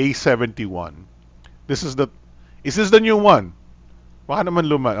 8-core A71. Is this the new one? Baka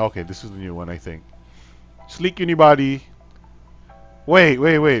naman luma. Okay, this is the new one, I think. Sleek unibody. Wait.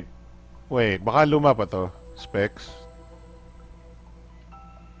 Baka luma pa to. Specs.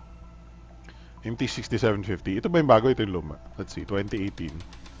 MT6750. Ito ba yung bago? Ito yung luma. Let's see, 2018.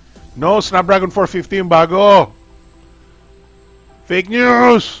 No, Snapdragon 450 yung bago. Fake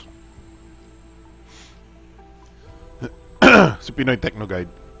news! Si Pinoy Techno Guide.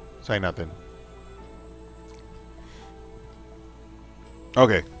 Sign natin.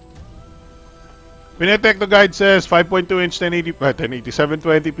 Okay. Pinoy Techno Guide says 5.2-inch 1080,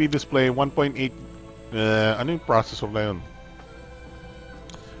 720p display, 1.8. Ano yung processor na yun?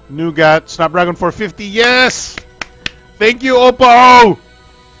 Nougat, Snapdragon 450. Yes! Thank you, Oppo!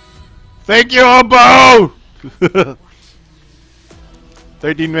 Thank you, Oppo!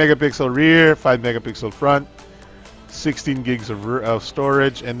 13 megapixel rear, 5 megapixel front, 16 gigs of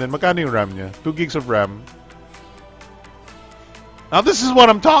storage, and then magkano yung RAM niya? 2 gigs of RAM. Now this is what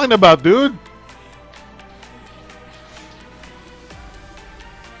I'm talking about, dude!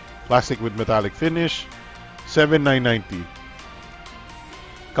 Plastic with metallic finish, 7,990.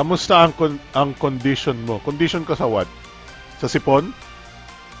 Kamusta ang condition mo? Condition ko sa what? Sa sipon?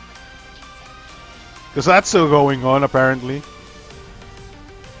 Because that's still going on apparently.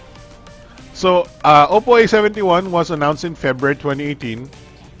 So, Oppo A71 was announced in February 2018,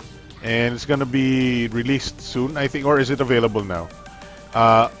 and it's gonna be released soon, I think, or is it available now?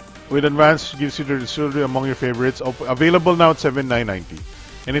 With advanced, gives you the display among your favorites. Available now at 7,990,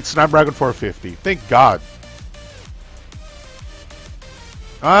 and it's Snapdragon 450. Thank God.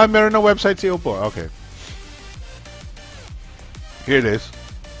 Meron na website si Oppo. Okay. Here it is.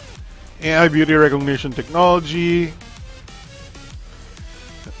 AI beauty recognition technology.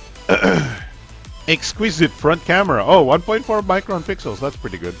 Exquisite front camera. Oh, 1.4 micron pixels. That's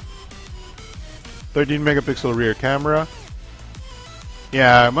pretty good. 13 megapixel rear camera.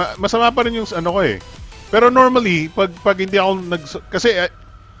 Yeah, masama pa rin yung ano ko eh. Pero normally, pag hindi ako kasi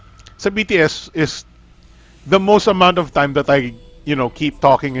sa BTS is the most amount of time that I, you know, keep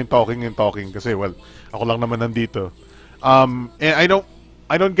talking and talking and talking kasi well, ako lang naman nandito. And I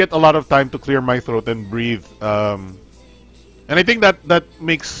don't get a lot of time to clear my throat and breathe. And I think that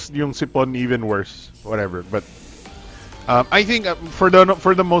makes yung sipon even worse. Whatever. But I think for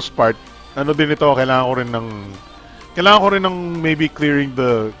the most part, ano din ito, kailangan ko rin ng maybe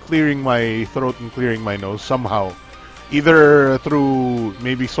clearing my throat and clearing my nose somehow. Either through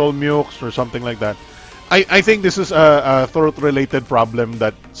maybe Solmux or something like that. I think this is a throat related problem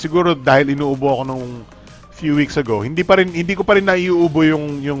that siguro dahil inuubo ako nung few weeks ago, hindi ko pa rin naiuubo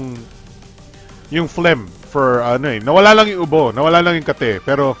yung phlegm for ano eh. Nawala lang yung ubo, nawala lang yung kate,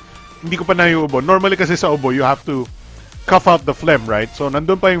 pero hindi ko pa naiuubo. Normally kasi sa ubo, you have to cough out the phlegm, right? So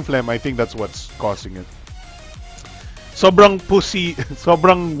nandun pa yung phlegm, I think that's what's causing it. Sobrang pussy,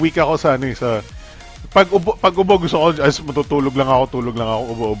 sobrang weak ako sa ano eh, sa pag ubo gusto ko matutulog lang ako,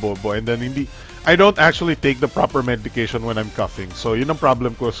 ubo, and then I don't actually take the proper medication when I'm coughing. So yun ang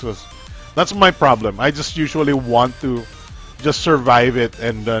problem ko. That's my problem. I just usually want to just survive it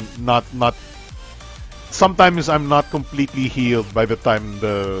and not. Sometimes I'm not completely healed by the time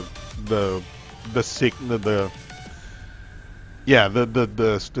the sickness,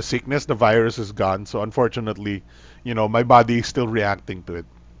 the virus is gone. So unfortunately, you know, my body is still reacting to it.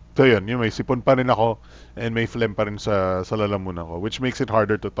 So yun, may sipon pa rin ako and may phlegm pa rin sa lalamunan ko, which makes it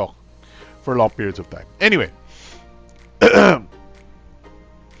harder to talk for long periods of time. Anyway,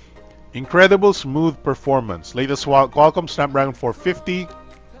 incredible smooth performance. Latest Qualcomm Snapdragon 450,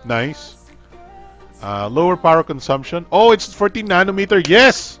 nice. Lower power consumption. Oh, it's 14 nanometer.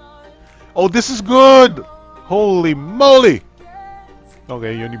 Yes. Oh, this is good. Holy moly.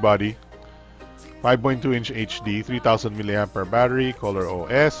 Okay, unibody. 5.2-inch HD, 3000 mAh battery, Color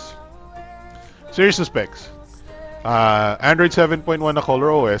OS. Series specs. Android 7.1 na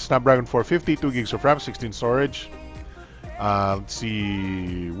Color OS, Snapdragon 450, 2 gigs of RAM, 16 storage. Let's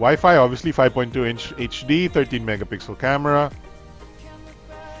see, Wi-Fi, obviously 5.2-inch HD, 13 megapixel camera.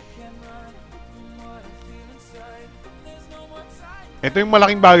 Ito yung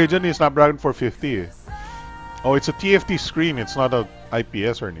malaking bagay dyan is Snapdragon 450 eh. Oh, it's a TFT screen, it's not a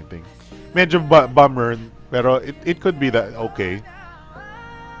IPS or anything. Medyo bummer, pero it could be that okay.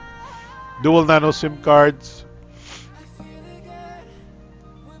 Dual nano SIM cards.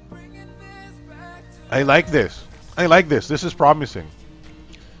 I like this. This is promising.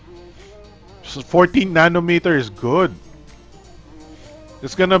 14 nanometer is good.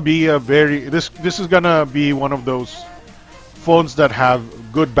 It's gonna be this is gonna be one of those phones that have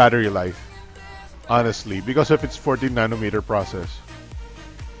good battery life, honestly, because of its 14 nanometer process.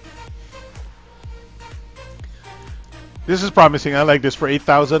 This is promising. I like this for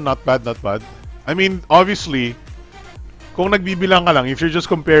 8,000. Not bad, not bad. I mean, obviously, kung nagbibilang ka lang, if you're just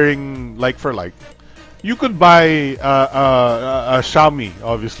comparing like for like, you could buy a Xiaomi,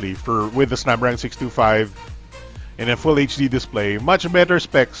 obviously, with the Snapdragon 625 and a full HD display. Much better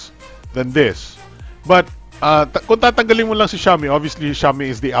specs than this. But kung tatanggalin mo lang si Xiaomi, obviously Xiaomi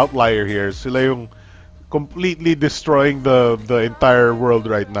is the outlier here. Sila yung completely destroying the entire world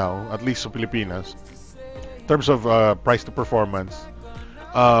right now, at least sa Pilipinas, in terms of price to performance.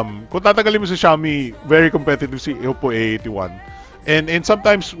 Kung tatagalin mo si Xiaomi, very competitive si Oppo A81. And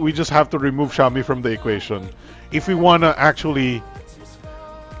sometimes we just have to remove Xiaomi from the equation if we want to actually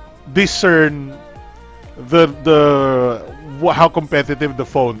discern how competitive the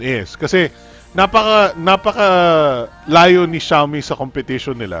phone is. Kasi napaka layo ni Xiaomi sa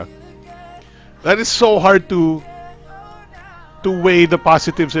competition nila. That is so hard to weigh the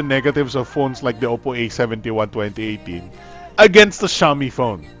positives and negatives of phones like the Oppo A71 2018 against the Xiaomi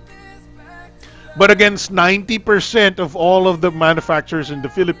phone. But against 90% of all of the manufacturers in the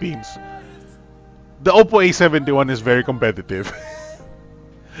Philippines, the Oppo A71 is very competitive.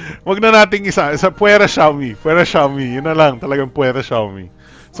 Wag na nating isa puwera Xiaomi. Puwera Xiaomi. Yun na lang. Talagang puwera Xiaomi.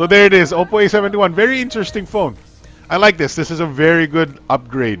 So there it is. Oppo A71. Very interesting phone. I like this. This is a very good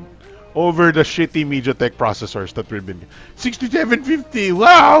upgrade over the shitty MediaTek processors that we've been... 6750!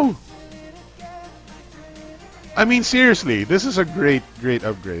 Wow! I mean, seriously, this is a great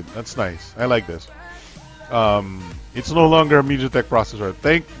upgrade. That's nice. I like this. It's no longer a MediaTek processor.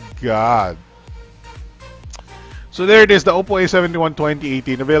 Thank God. So there it is, the Oppo A71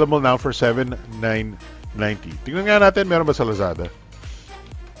 2018, available now for 7,990. Tingnan nga natin, meron ba sa Lazada?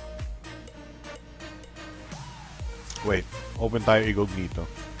 Wait, open tayo incognito.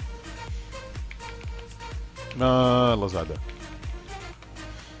 Na Lazada.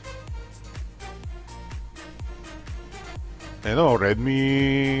 Ano,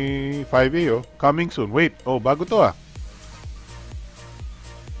 Redmi 5A, oh. Coming soon. Wait, oh, bago to ah.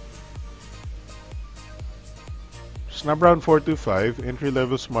 Snapdragon 425,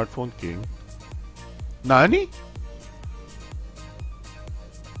 entry-level smartphone king. Nani?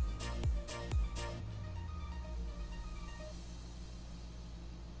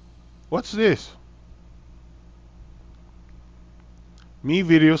 What's this? Mi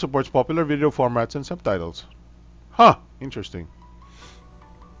Video supports popular video formats and subtitles. Huh, interesting.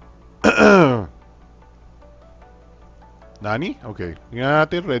 Nani? Okay. Tingnan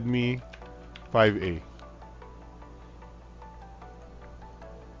natin Redmi 5A.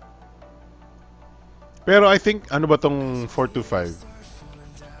 Pero I think, ano ba tong 425?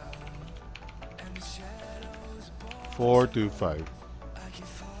 425.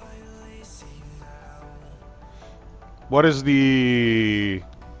 What is the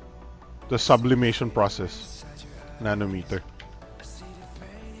sublimation process? Nanometer.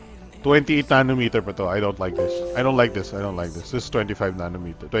 28 nanometer pa to. I don't like this. I don't like this. I don't like this. This is 25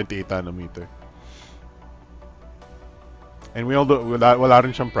 nanometer. 28 nanometer. And we all do, wala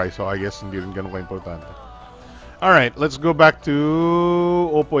rin siyang price, so I guess hindi rin ganun ka-importante. Alright, let's go back to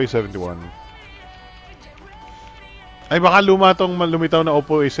Oppo A71. Ay, baka lumitaw na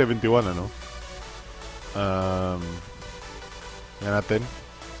Oppo A71, ano? Yan natin.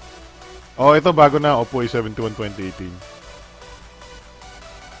 Oh, ito bago na, Oppo A71 2018.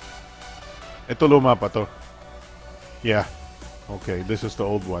 Ito luma pa to. Yeah. Okay, this is the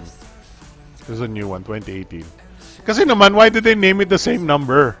old one. This is a new one, 2018. Kasi naman, why did they name it the same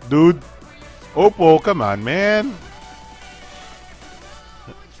number? Dude. Oppo, come on, man.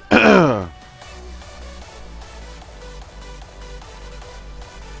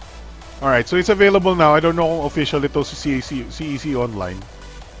 Alright, so it's available now. I don't know kung official ito sa CEC online.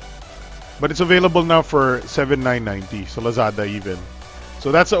 But it's available now for 7,990. So Lazada even.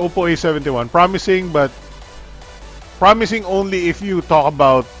 So that's the Oppo A71. Promising, but promising only if you talk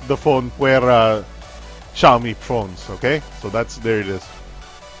about the phone puwera Xiaomi phones, okay? So there it is.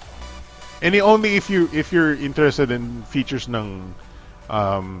 And only if you're interested in features ng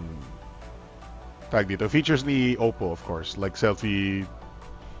tag dito, features ni Oppo, of course, like selfie,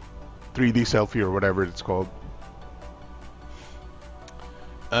 3D selfie or whatever it's called.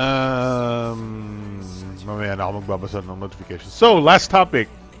 Mamaya na ako magbabasa ng notifications. So, last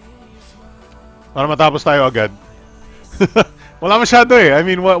topic. Para matapos tayo agad. Wala masyado eh. I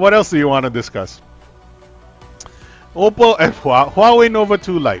mean, what else do you want to discuss? Oppo and Huawei Nova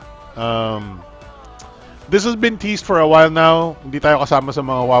 2 Lite. This has been teased for a while now. Hindi tayo kasama sa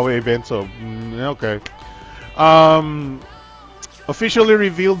mga Huawei events, so okay. Officially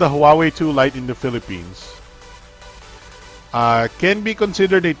revealed the Huawei 2 Lite in the Philippines. Can be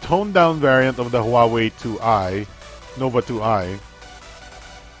considered a toned-down variant of the Huawei 2i, Nova 2i.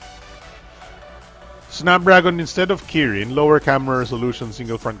 Snapdragon instead of Kirin, lower camera resolution,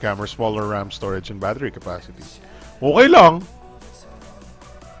 single front camera, smaller RAM storage, and battery capacity. Okay lang.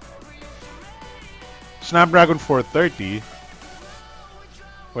 Snapdragon 430.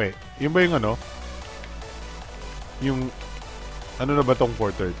 Wait, yun ba yung ano? Yung, ano na ba tong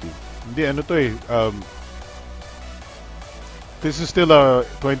 430? Hindi, ano to eh. This is still a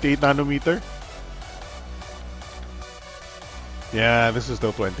 28 nanometer. Yeah, this is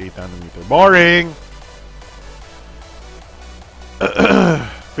still 28 nanometer. Boring.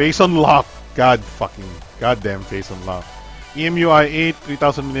 Face unlock. Goddamn face unlock. EMUI 8,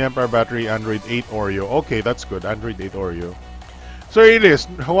 3000 mAh battery, Android 8 Oreo. Okay, that's good. Android 8 Oreo. So it is.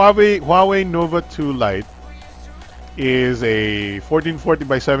 Huawei Nova 2 Lite is a 1440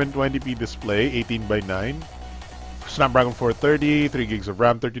 by 720p display, 18 by 9. Snapdragon 430, 3 gigs of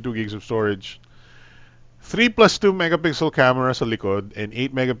RAM, 32 gigs of storage. 3 plus 2 megapixel camera sa likod and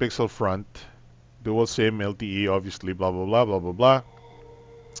 8 megapixel front. Dual SIM, LTE, obviously, blah, blah, blah, blah, blah, blah.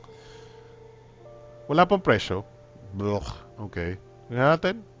 Wala pang presyo. Blech. Okay. Tingnan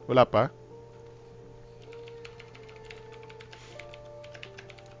natin. Wala pa.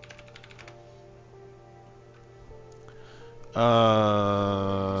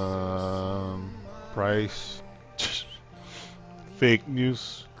 Price. Fake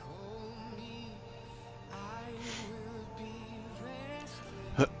news.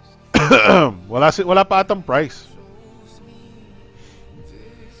 wala pa atang price.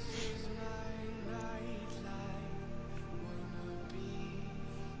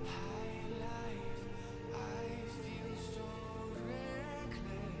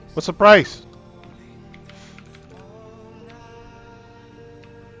 What's the price?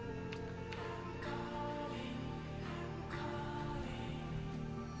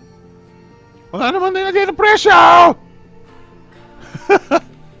 Wala naman nilagay ng presyo!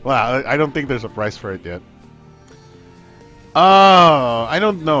 Well, I don't think there's a price for it yet. I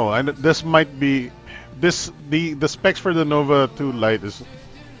don't know. This might be the specs for the Nova 2 Lite is.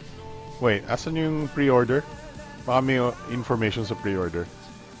 Wait, asan yung pre-order? Baka may information sa pre-order.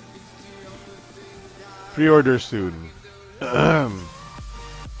 Pre-order soon.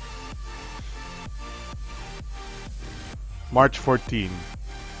 March 14.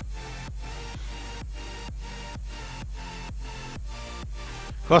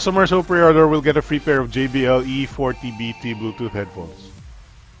 Customers who pre-order will get a free pair of JBL E40BT Bluetooth headphones.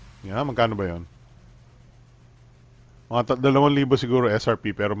 Yeah, magkano ba yun? Mga 2,000 siguro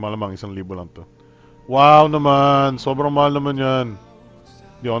SRP pero malamang 1,000 lang to. Wow naman! Sobrang mahal naman yan.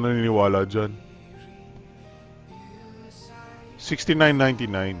 Hindi ako naniniwala dyan.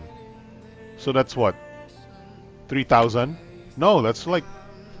 $69.99. So that's what? 3,000? No, that's like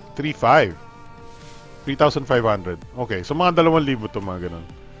 3,500. 3,500. Okay, so mga 2,000 to mga ganun.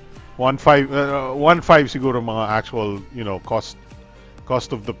 1,500 siguro mga actual, you know, cost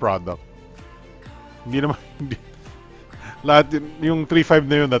of the product. Hindi naman lahat yung 3,500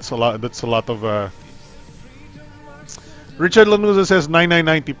 na yun, that's a lot of Richard Lanuza says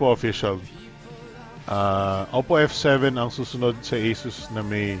 9,990 po official. Oppo F7 ang susunod sa Asus na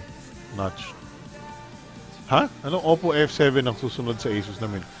may notch. Ha? Anong Oppo F7 ang susunod sa Asus na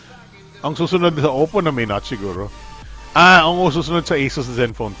may? Ang susunod sa Oppo na may notch siguro. Ang susunod sa Asus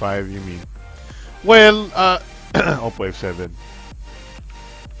Zenfone 5, you mean? Well, Oppo F7.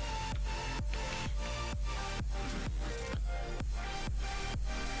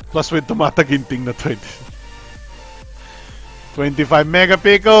 Plus with tumataginting na 25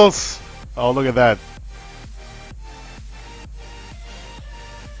 megapixels. Oh, look at that.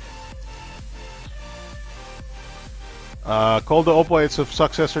 Called the Oppo, it's a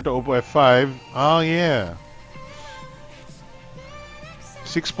successor to Oppo F5. Oh, yeah.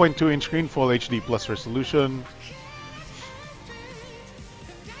 6.2-inch screen, Full HD plus resolution.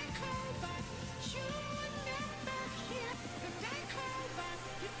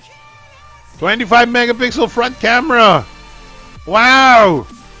 "25 megapixel front camera. Wow!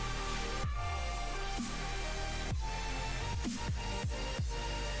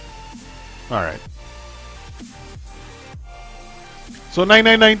 All right. So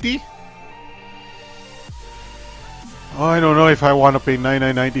 9,990? Oh, I don't know if I want to pay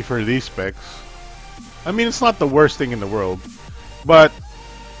 9,990 for these specs. I mean, it's not the worst thing in the world. But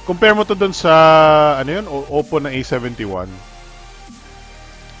compare mo to dun sa ano yun, Oppo na A71.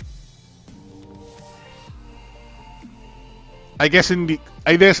 I guess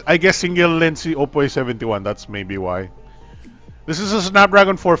single lens si Oppo A71, that's maybe why. This is a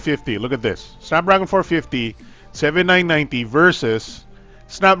Snapdragon 450. Look at this. Snapdragon 450 7,990 versus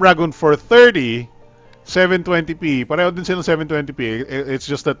Snapdragon 430 720p. Pareho din silang 720p. It's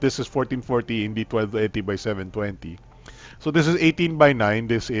just that this is 1440 hindi 1280 by 720. So this is 18 by 9.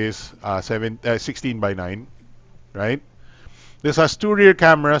 This is 16 by 9, right? This has two rear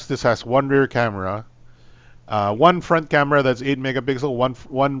cameras. This has one rear camera. One front camera that's 8 megapixel.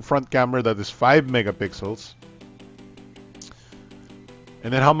 One front camera that is 5 megapixels.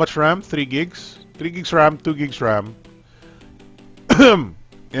 And then how much RAM? 3 gigs. 3 gigs RAM, 2 gigs RAM.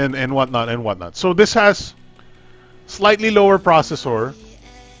 and whatnot and whatnot. So this has slightly lower processor,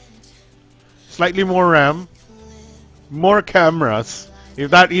 slightly more RAM, more cameras,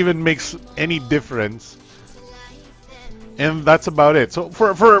 if that even makes any difference. And that's about it. So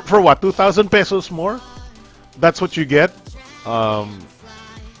for what, 2,000 pesos more? That's what you get. I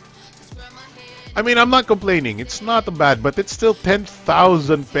mean, I'm not complaining. It's not bad, but it's still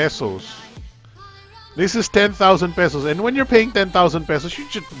 10,000 pesos. This is 10,000 pesos. And when you're paying 10,000 pesos, you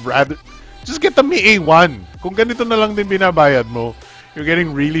should rather just get the Mi A1. Kung ganito na lang din binabayad mo, you're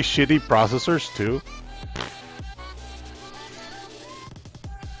getting really shitty processors too.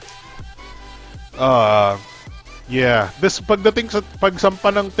 Yeah. This pagdating sa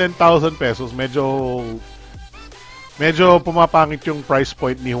pagsampa ng 10,000 pesos, medyo pumapangit yung price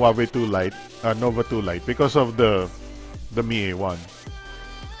point ni Huawei 2 Lite, Nova 2 Lite because of the Mi A1.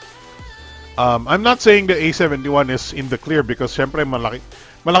 I'm not saying the A71 is in the clear because syempre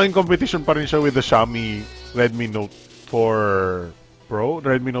malaking competition pa rin siya with the Xiaomi Redmi Note 4 Pro,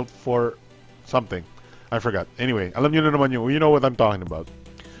 Redmi Note 4 something. I forgot. Anyway, alam niyo na naman you know what I'm talking about.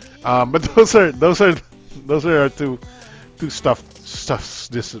 But those are two stuffs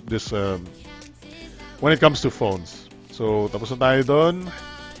this when it comes to phones. So tapos na tayo doon.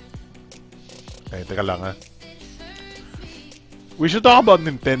 Okay, teka lang ha. We should talk about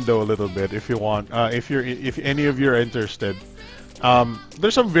Nintendo a little bit if you want. If any of you are interested.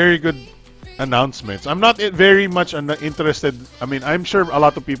 There's some very good announcements. I'm not very much interested. I mean, I'm sure a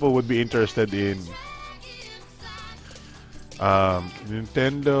lot of people would be interested in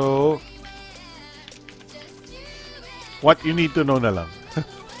Nintendo. What you need to know na lang.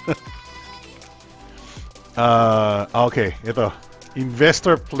 Okay, ito.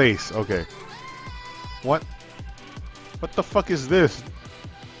 Investor Place. Okay. What the fuck is this?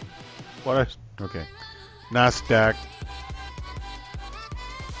 Okay. Nasdaq.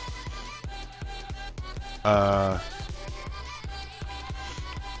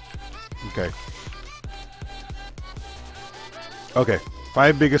 Okay. Okay.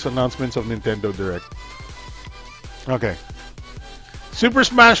 5 biggest announcements of Nintendo Direct. Okay. Super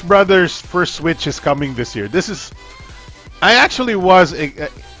Smash Brothers for Switch is coming this year. I actually was.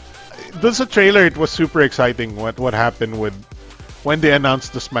 This is a trailer. It was super exciting. What happened when they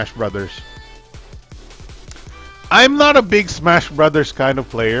announced the Smash Brothers. I'm not a big Smash Brothers kind of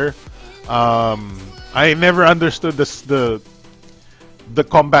player. I never understood the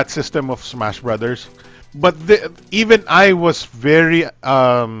combat system of Smash Brothers, but even I was very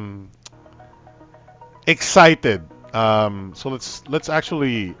excited. So let's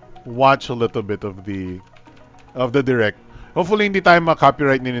actually watch a little bit of the direct. Hopefully hindi tayo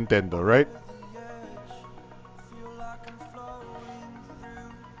ma-copyright ni Nintendo, right?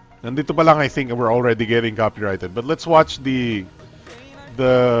 Nandito pa lang I think we're already getting copyrighted. But let's watch the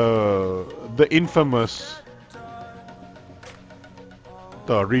infamous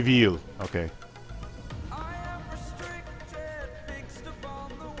reveal. Okay.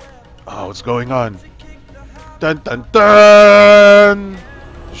 Oh, what's going on? Dun dun dun!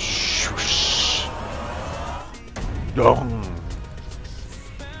 Shush. Dong.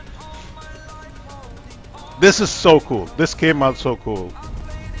 This is so cool. This came out so cool.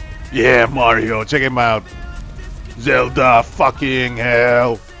 Yeah, Mario, check him out. Zelda, fucking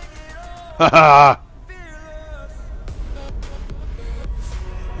hell. Haha.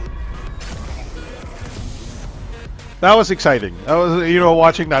 That was exciting. That was,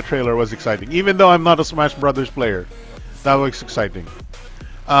 watching that trailer was exciting. Even though I'm not a Smash Brothers player, that was exciting.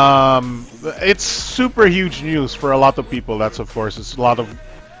 It's super huge news for a lot of people. That's of course, it's a lot of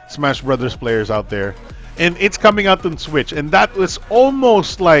Smash Brothers players out there, and it's coming out on Switch, and that was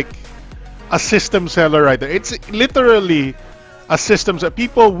almost like a system seller right there. It's literally a system that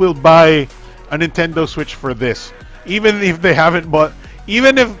people will buy a Nintendo Switch for this, even if they haven't bought.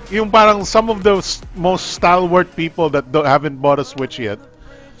 Even if yung parang some of those most stalwart people that haven't bought a Switch yet,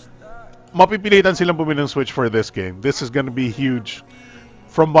 mapipilitan silang bumili ng Switch for this game. This is gonna be huge,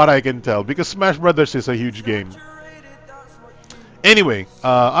 from what I can tell, because Smash Brothers is a huge game. Anyway,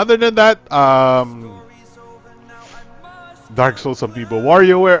 other than that, Dark Souls, some people.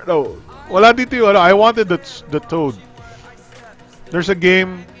 WarioWare, no, wala dito yung, I wanted the Toad. There's a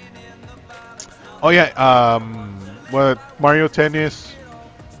game. Oh yeah, what Mario Tennis.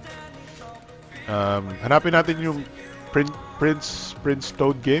 Hanapin natin yung Prince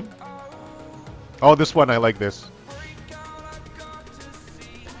Toad game. Oh, this one, I like this.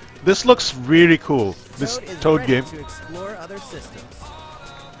 This looks really cool. This Toad game. To explore other systems.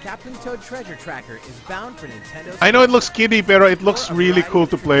 Captain Toad Treasure Tracker is bound for Nintendo. I know it looks kiddie, pero it looks really cool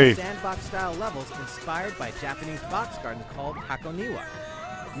to play. Sandbox-style levels inspired by Japanese box gardens called Hakoniwa.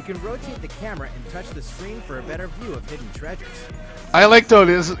 You can rotate the camera and touch the screen for a better view of hidden treasures. I like Toad.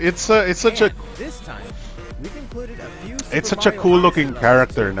 It's such a this time we've included a few. it's such a cool looking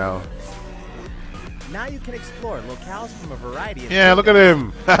character now. Now you can explore locales from a variety of. Yeah, look at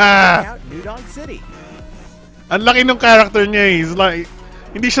him. Check out New Donk City. Ang laki ng character niya. He's like,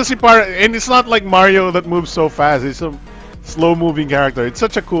 hindi siya si and it's not like Mario that moves so fast. It's a slow-moving character. It's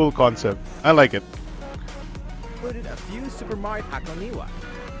such a cool concept. I like it. Included a few Super Mario Hakoniwa.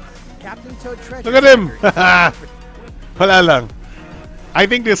 Captain Toad Treasure. Look at him. Wala lang. I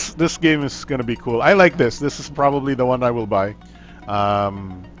think this game is gonna be cool. I like this. This is probably the one I will buy.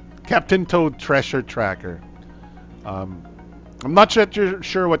 Captain Toad Treasure Tracker. I'm not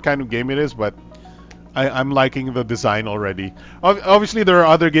sure what kind of game it is, but I'm liking the design already. Obviously, there are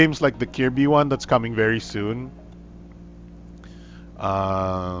other games like the Kirby one that's coming very soon.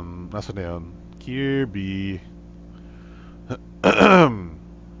 Nasaan na yun? Kirby.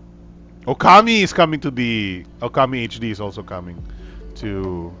 Okami is coming to the Okami HD is also coming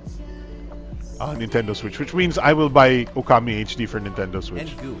to Nintendo Switch, which means I will buy Okami HD for Nintendo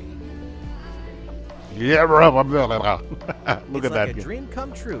Switch. And Gooey. Yeah, bro. Look It's at like that a game. dream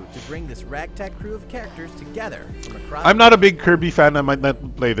come true to bring this ragtag crew of characters together from across. I'm not a big Kirby fan. I might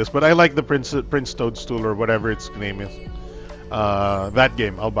not play this, but I like the Prince Toadstool or whatever its name is. That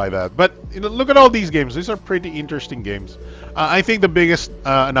game, I'll buy that. But look at all these games. These are pretty interesting games. I think the biggest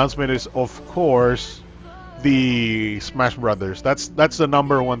announcement is, of course, the Smash Brothers. That's the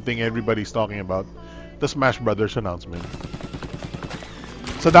number one thing everybody's talking about. The Smash Brothers announcement.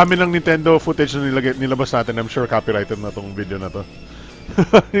 Sa dami ng Nintendo footage na nilabas natin, I'm sure copyrighted na tong video na to.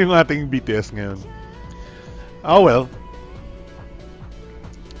 Yung ating BTS ngayon. Oh well.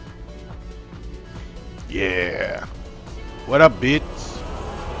 Yeah. What up, bitch?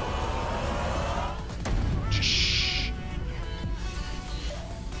 Shh.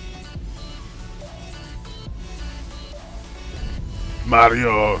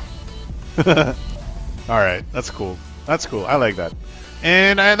 Mario. Alright, that's cool. That's cool. I like that.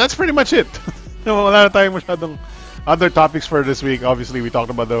 And that's pretty much it. Wala na tayong masyadong other topics for this week. Obviously, we talked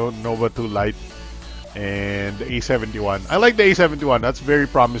about the Nova 2 Lite and the A71. I like the A71. That's very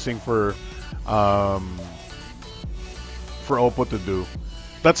promising for Oppo to do.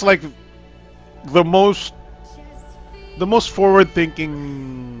 That's like the most forward-thinking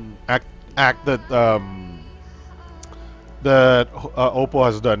act that Oppo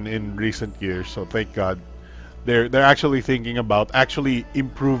has done in recent years. So thank God. They're actually thinking about actually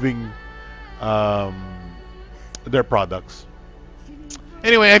improving their products.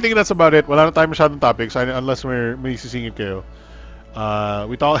 Anyway, I think that's about it. Wala na tayong masyadong topics unless may sisingit kayo.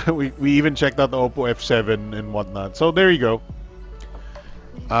 We even checked out the Oppo F7 and whatnot. So there you go.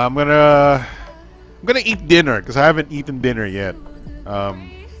 I'm gonna eat dinner because I haven't eaten dinner yet. So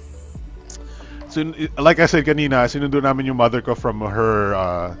like I said kanina, sinundo namin yung mother ko from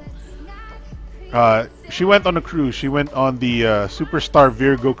her. She went on a cruise. She went on the Superstar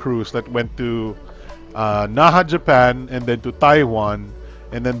Virgo cruise that went to Naha, Japan, and then to Taiwan,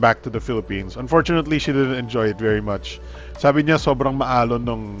 and then back to the Philippines. Unfortunately, she didn't enjoy it very much. Sabi niya sobrang maalon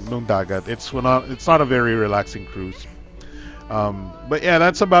nung dagat. It's not a very relaxing cruise. But yeah,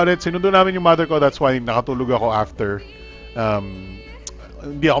 that's about it. Sinundo namin yung mother ko. That's why nakatulog ako after.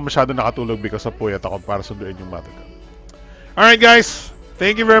 Hindi ako masyado nakatulog because of puyat ako para sunduin yung mother ko. Alright guys,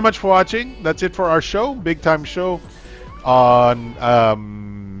 thank you very much for watching. That's it for our show. Big time show on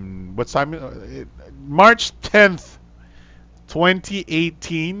what time? March 10th,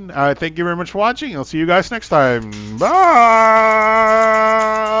 2018. Thank you very much for watching. I'll see you guys next time. Bye.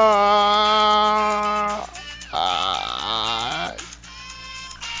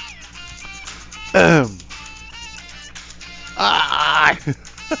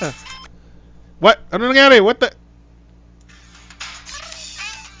 What? Ano nangyari? What the?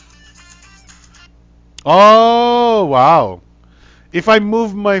 Oh, wow. If I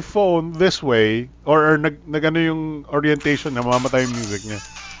move my phone this way, or nag-ano yung orientation na mamamatay yung music niya.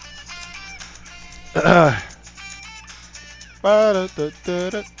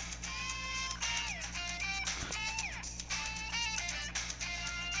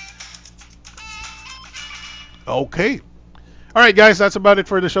 Okay. Alright guys, that's about it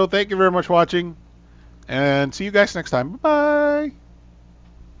for the show. Thank you very much for watching. And see you guys next time. Bye-bye.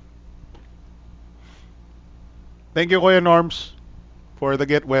 Thank you, Kuya Norms, for the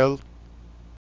get well.